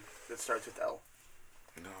game that starts with L.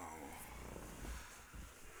 No.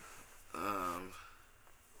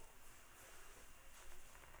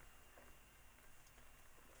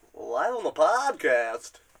 Live on the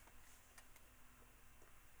podcast.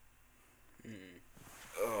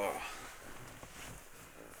 Oh.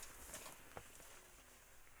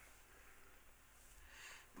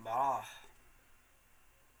 Bah.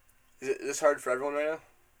 Is this hard for everyone right now?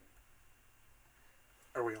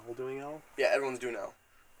 Are we all doing L? Yeah, everyone's doing L.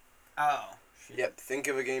 Oh. Shit. Yep, think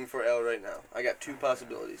of a game for L right now. I got 2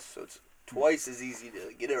 possibilities, so it's twice as easy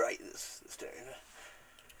to get it right this turn.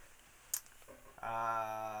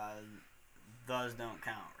 Those don't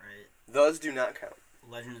count, right? Those do not count.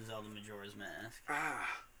 Legend of Zelda Majora's Mask. I'm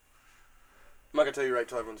not going to tell you right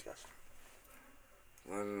till everyone's guessed.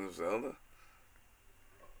 Legend of Zelda?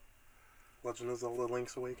 Legend of Zelda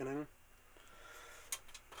Link's Awakening.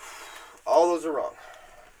 All those are wrong.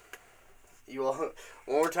 You all, one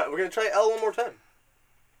more time. We're going to try L one more time.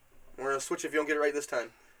 We're going to switch if you don't get it right this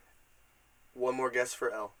time. One more guess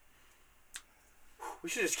for L. We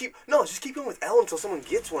should just keep going with L until someone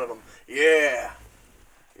gets one of them. Yeah.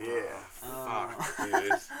 Yeah. Fuck,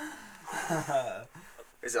 dude.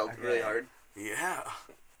 Is L really hard? Yeah.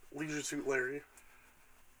 Leisure Suit Larry.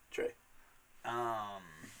 Trey.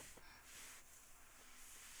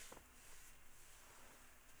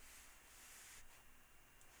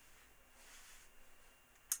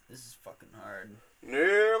 This is fucking hard.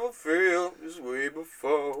 Never felt this way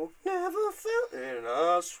before. Never felt it,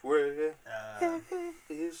 I swear.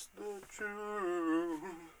 It's the truth.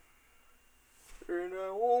 And I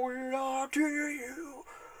owe it all to you.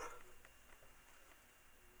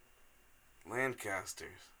 Lancasters.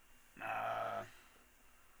 Damn.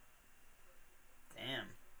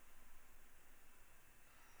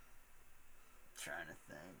 Trying to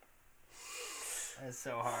think. That's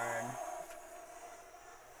so hard.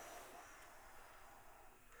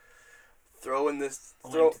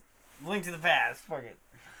 Link to the past. Fuck it.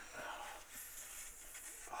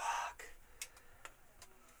 Fuck.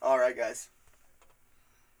 Alright, guys.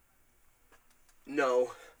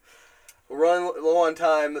 No. We're running low on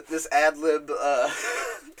time. This ad-lib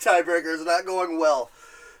tiebreaker is not going well.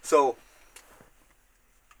 So,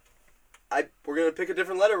 we're going to pick a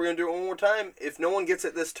different letter. We're going to do it one more time. If no one gets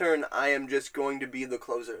it this turn, I am just going to be the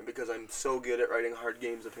closer because I'm so good at writing hard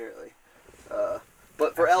games, apparently.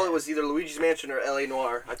 But for L, it was either Luigi's Mansion or L.A.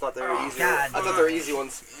 Noire. I thought they were easier. I thought they were easy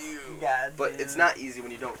ones. But it's not easy when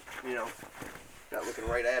you don't, not looking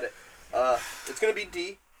right at it. It's going to be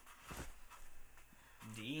D.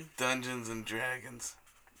 D? Dungeons and Dragons.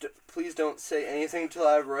 Please don't say anything till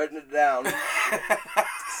I've written it down.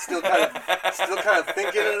 Still kind of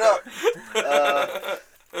thinking it up.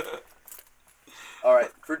 All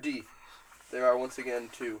right, for D, there are once again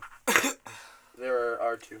 2. There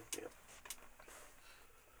are 2. Yeah.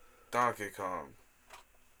 Donkey Kong.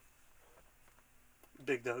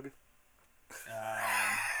 Big Doug.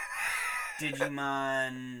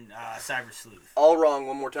 Digimon Cyber Sleuth. All wrong.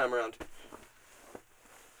 One more time around.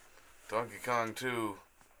 Donkey Kong 2.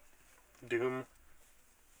 Doom.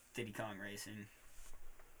 Diddy Kong Racing.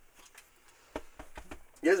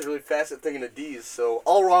 You guys are really fast at thinking of D's, so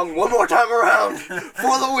all wrong one more time around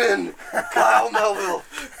for the win. Kyle Melville.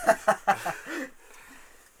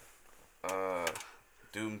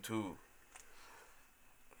 Doom 2.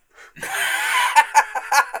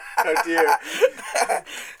 Cartier.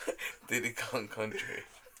 Diddy Kong Country.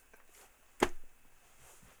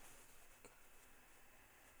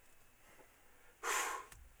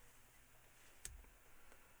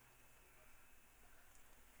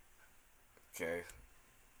 Okay.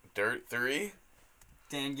 Dirt 3?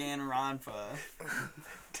 Danganronpa.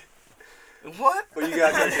 What? What you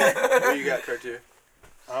got, Cartier? What you got, Cartier?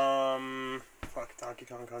 Fuck, Donkey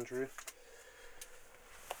Kong Country.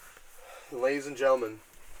 Ladies and gentlemen,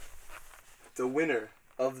 the winner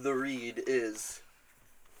of the read is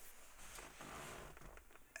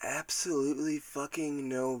Absolutely fucking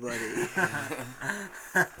nobody.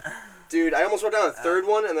 Dude, I almost wrote down a third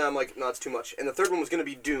one, and then I'm like, no, it's too much. And the third one was going to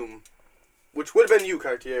be Doom, which would have been you,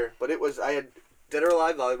 Cartier. But I had Dead or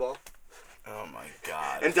Alive Volleyball. Oh my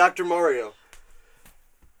god. And Dr. Mario.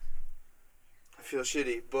 I feel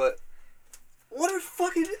shitty, but... What a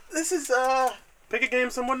fucking... This is, Pick a game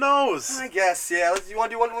someone knows. I guess, yeah. You want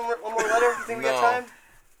to do one more letter? You think we got No. time?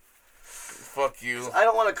 Fuck you. I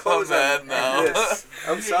don't want to close I'm on mad now. this.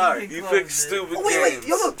 I'm sorry. You pick stupid Oh, wait, games.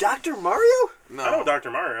 you don't know Dr. Mario? No. I know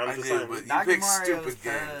Dr. Mario. I I'm just did, saying. but you Dr. pick Mario's stupid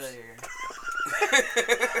games.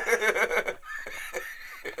 failure.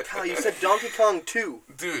 Kyle, you said Donkey Kong 2.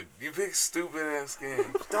 Dude, you pick stupid ass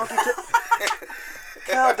games.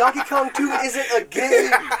 Kyle, Donkey Kong 2 isn't a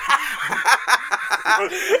game.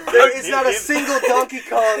 There is not a single Donkey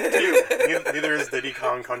Kong 2. Neither is Diddy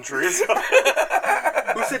Kong Country. So.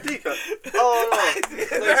 Who said Diddy Kong? Oh, no.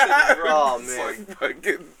 Oh, man. It's like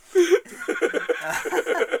fucking...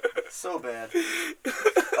 So bad.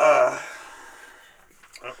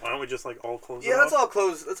 Why don't we just all close? Yeah, it let's up? all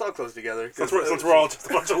close together. Since we're all just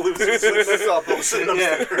a bunch of losers. It's all bullshit.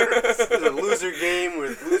 Yeah. It's a loser game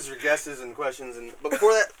with loser guesses and questions. But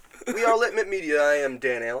before that, we are Litmit Media. I am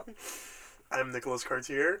Dan Allen. I'm Nicholas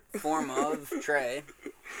Cartier. Form of Trey.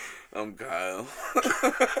 I'm Kyle.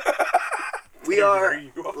 We are There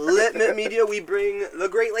you are. Litmit Media. We bring the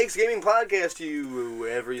Great Lakes Gaming Podcast to you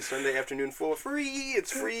every Sunday afternoon for free.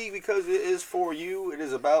 It's free because it is for you. It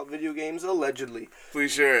is about video games, allegedly.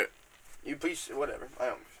 Please share it. You please, whatever.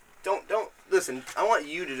 Don't listen. I want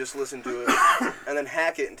you to just listen to it and then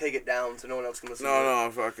hack it and take it down so no one else can listen to it.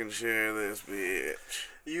 No, fucking share this, bitch.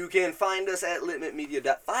 You can find us at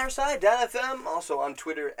litmitmedia.fireside.fm. Also on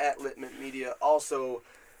Twitter at litmitmedia. Also,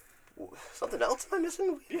 something else am I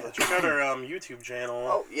missing? Yeah, check out our YouTube channel.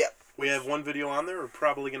 Oh, yeah. We have one video on there. We're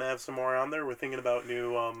probably going to have some more on there. We're thinking about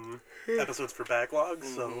new episodes for backlogs,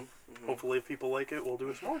 so hopefully if people like it, we'll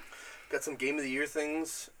do some more. Got some Game of the Year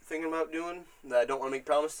things thinking about doing that I don't want to make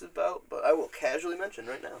promises about, but I will casually mention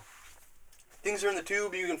right now. Things are in the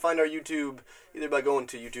tube. You can find our YouTube either by going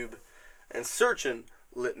to YouTube and searching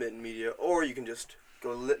Litmit Media, or you can just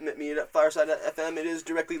go to litmitmedia.fireside.fm. It is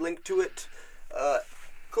directly linked to it.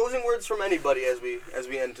 Closing words from anybody as we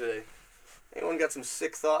end today. Anyone got some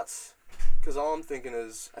sick thoughts? Because all I'm thinking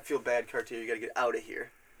is, I feel bad, Cartier. You got to get out of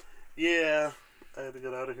here. Yeah, I had to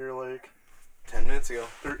get out of here 10 minutes ago.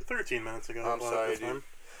 13 minutes ago. I'm but sorry, that's dude.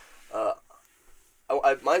 fine.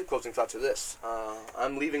 My closing thoughts are this.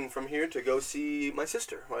 I'm leaving from here to go see my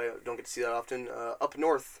sister, who I don't get to see that often, up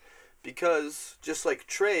north. Because, just like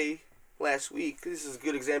Trey last week, this is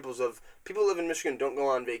good examples of people who live in Michigan don't go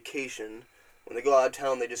on vacation. When they go out of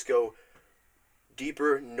town, they just go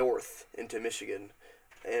deeper north into Michigan.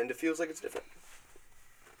 And it feels like it's different.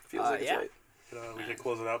 It feels like it's yeah. right. We could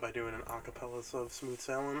close it out by doing an acapella of Smooth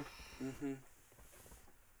Sailing. Mm-hmm.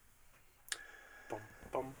 Bum,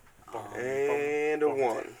 bum, bum, And a bum,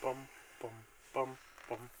 1. Bum, bum, bum,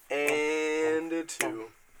 bum, And a 2.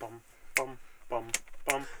 bum, bum, bum,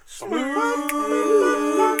 bum, Sailing,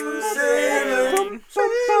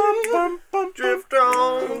 drift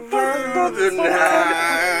on through the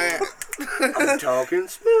night. I'm talking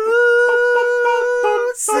smooth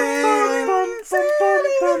sailing,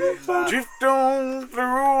 Drift on through the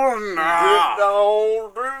drift night.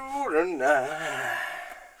 on through the night.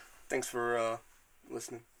 Thanks for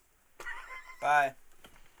listening. Bye.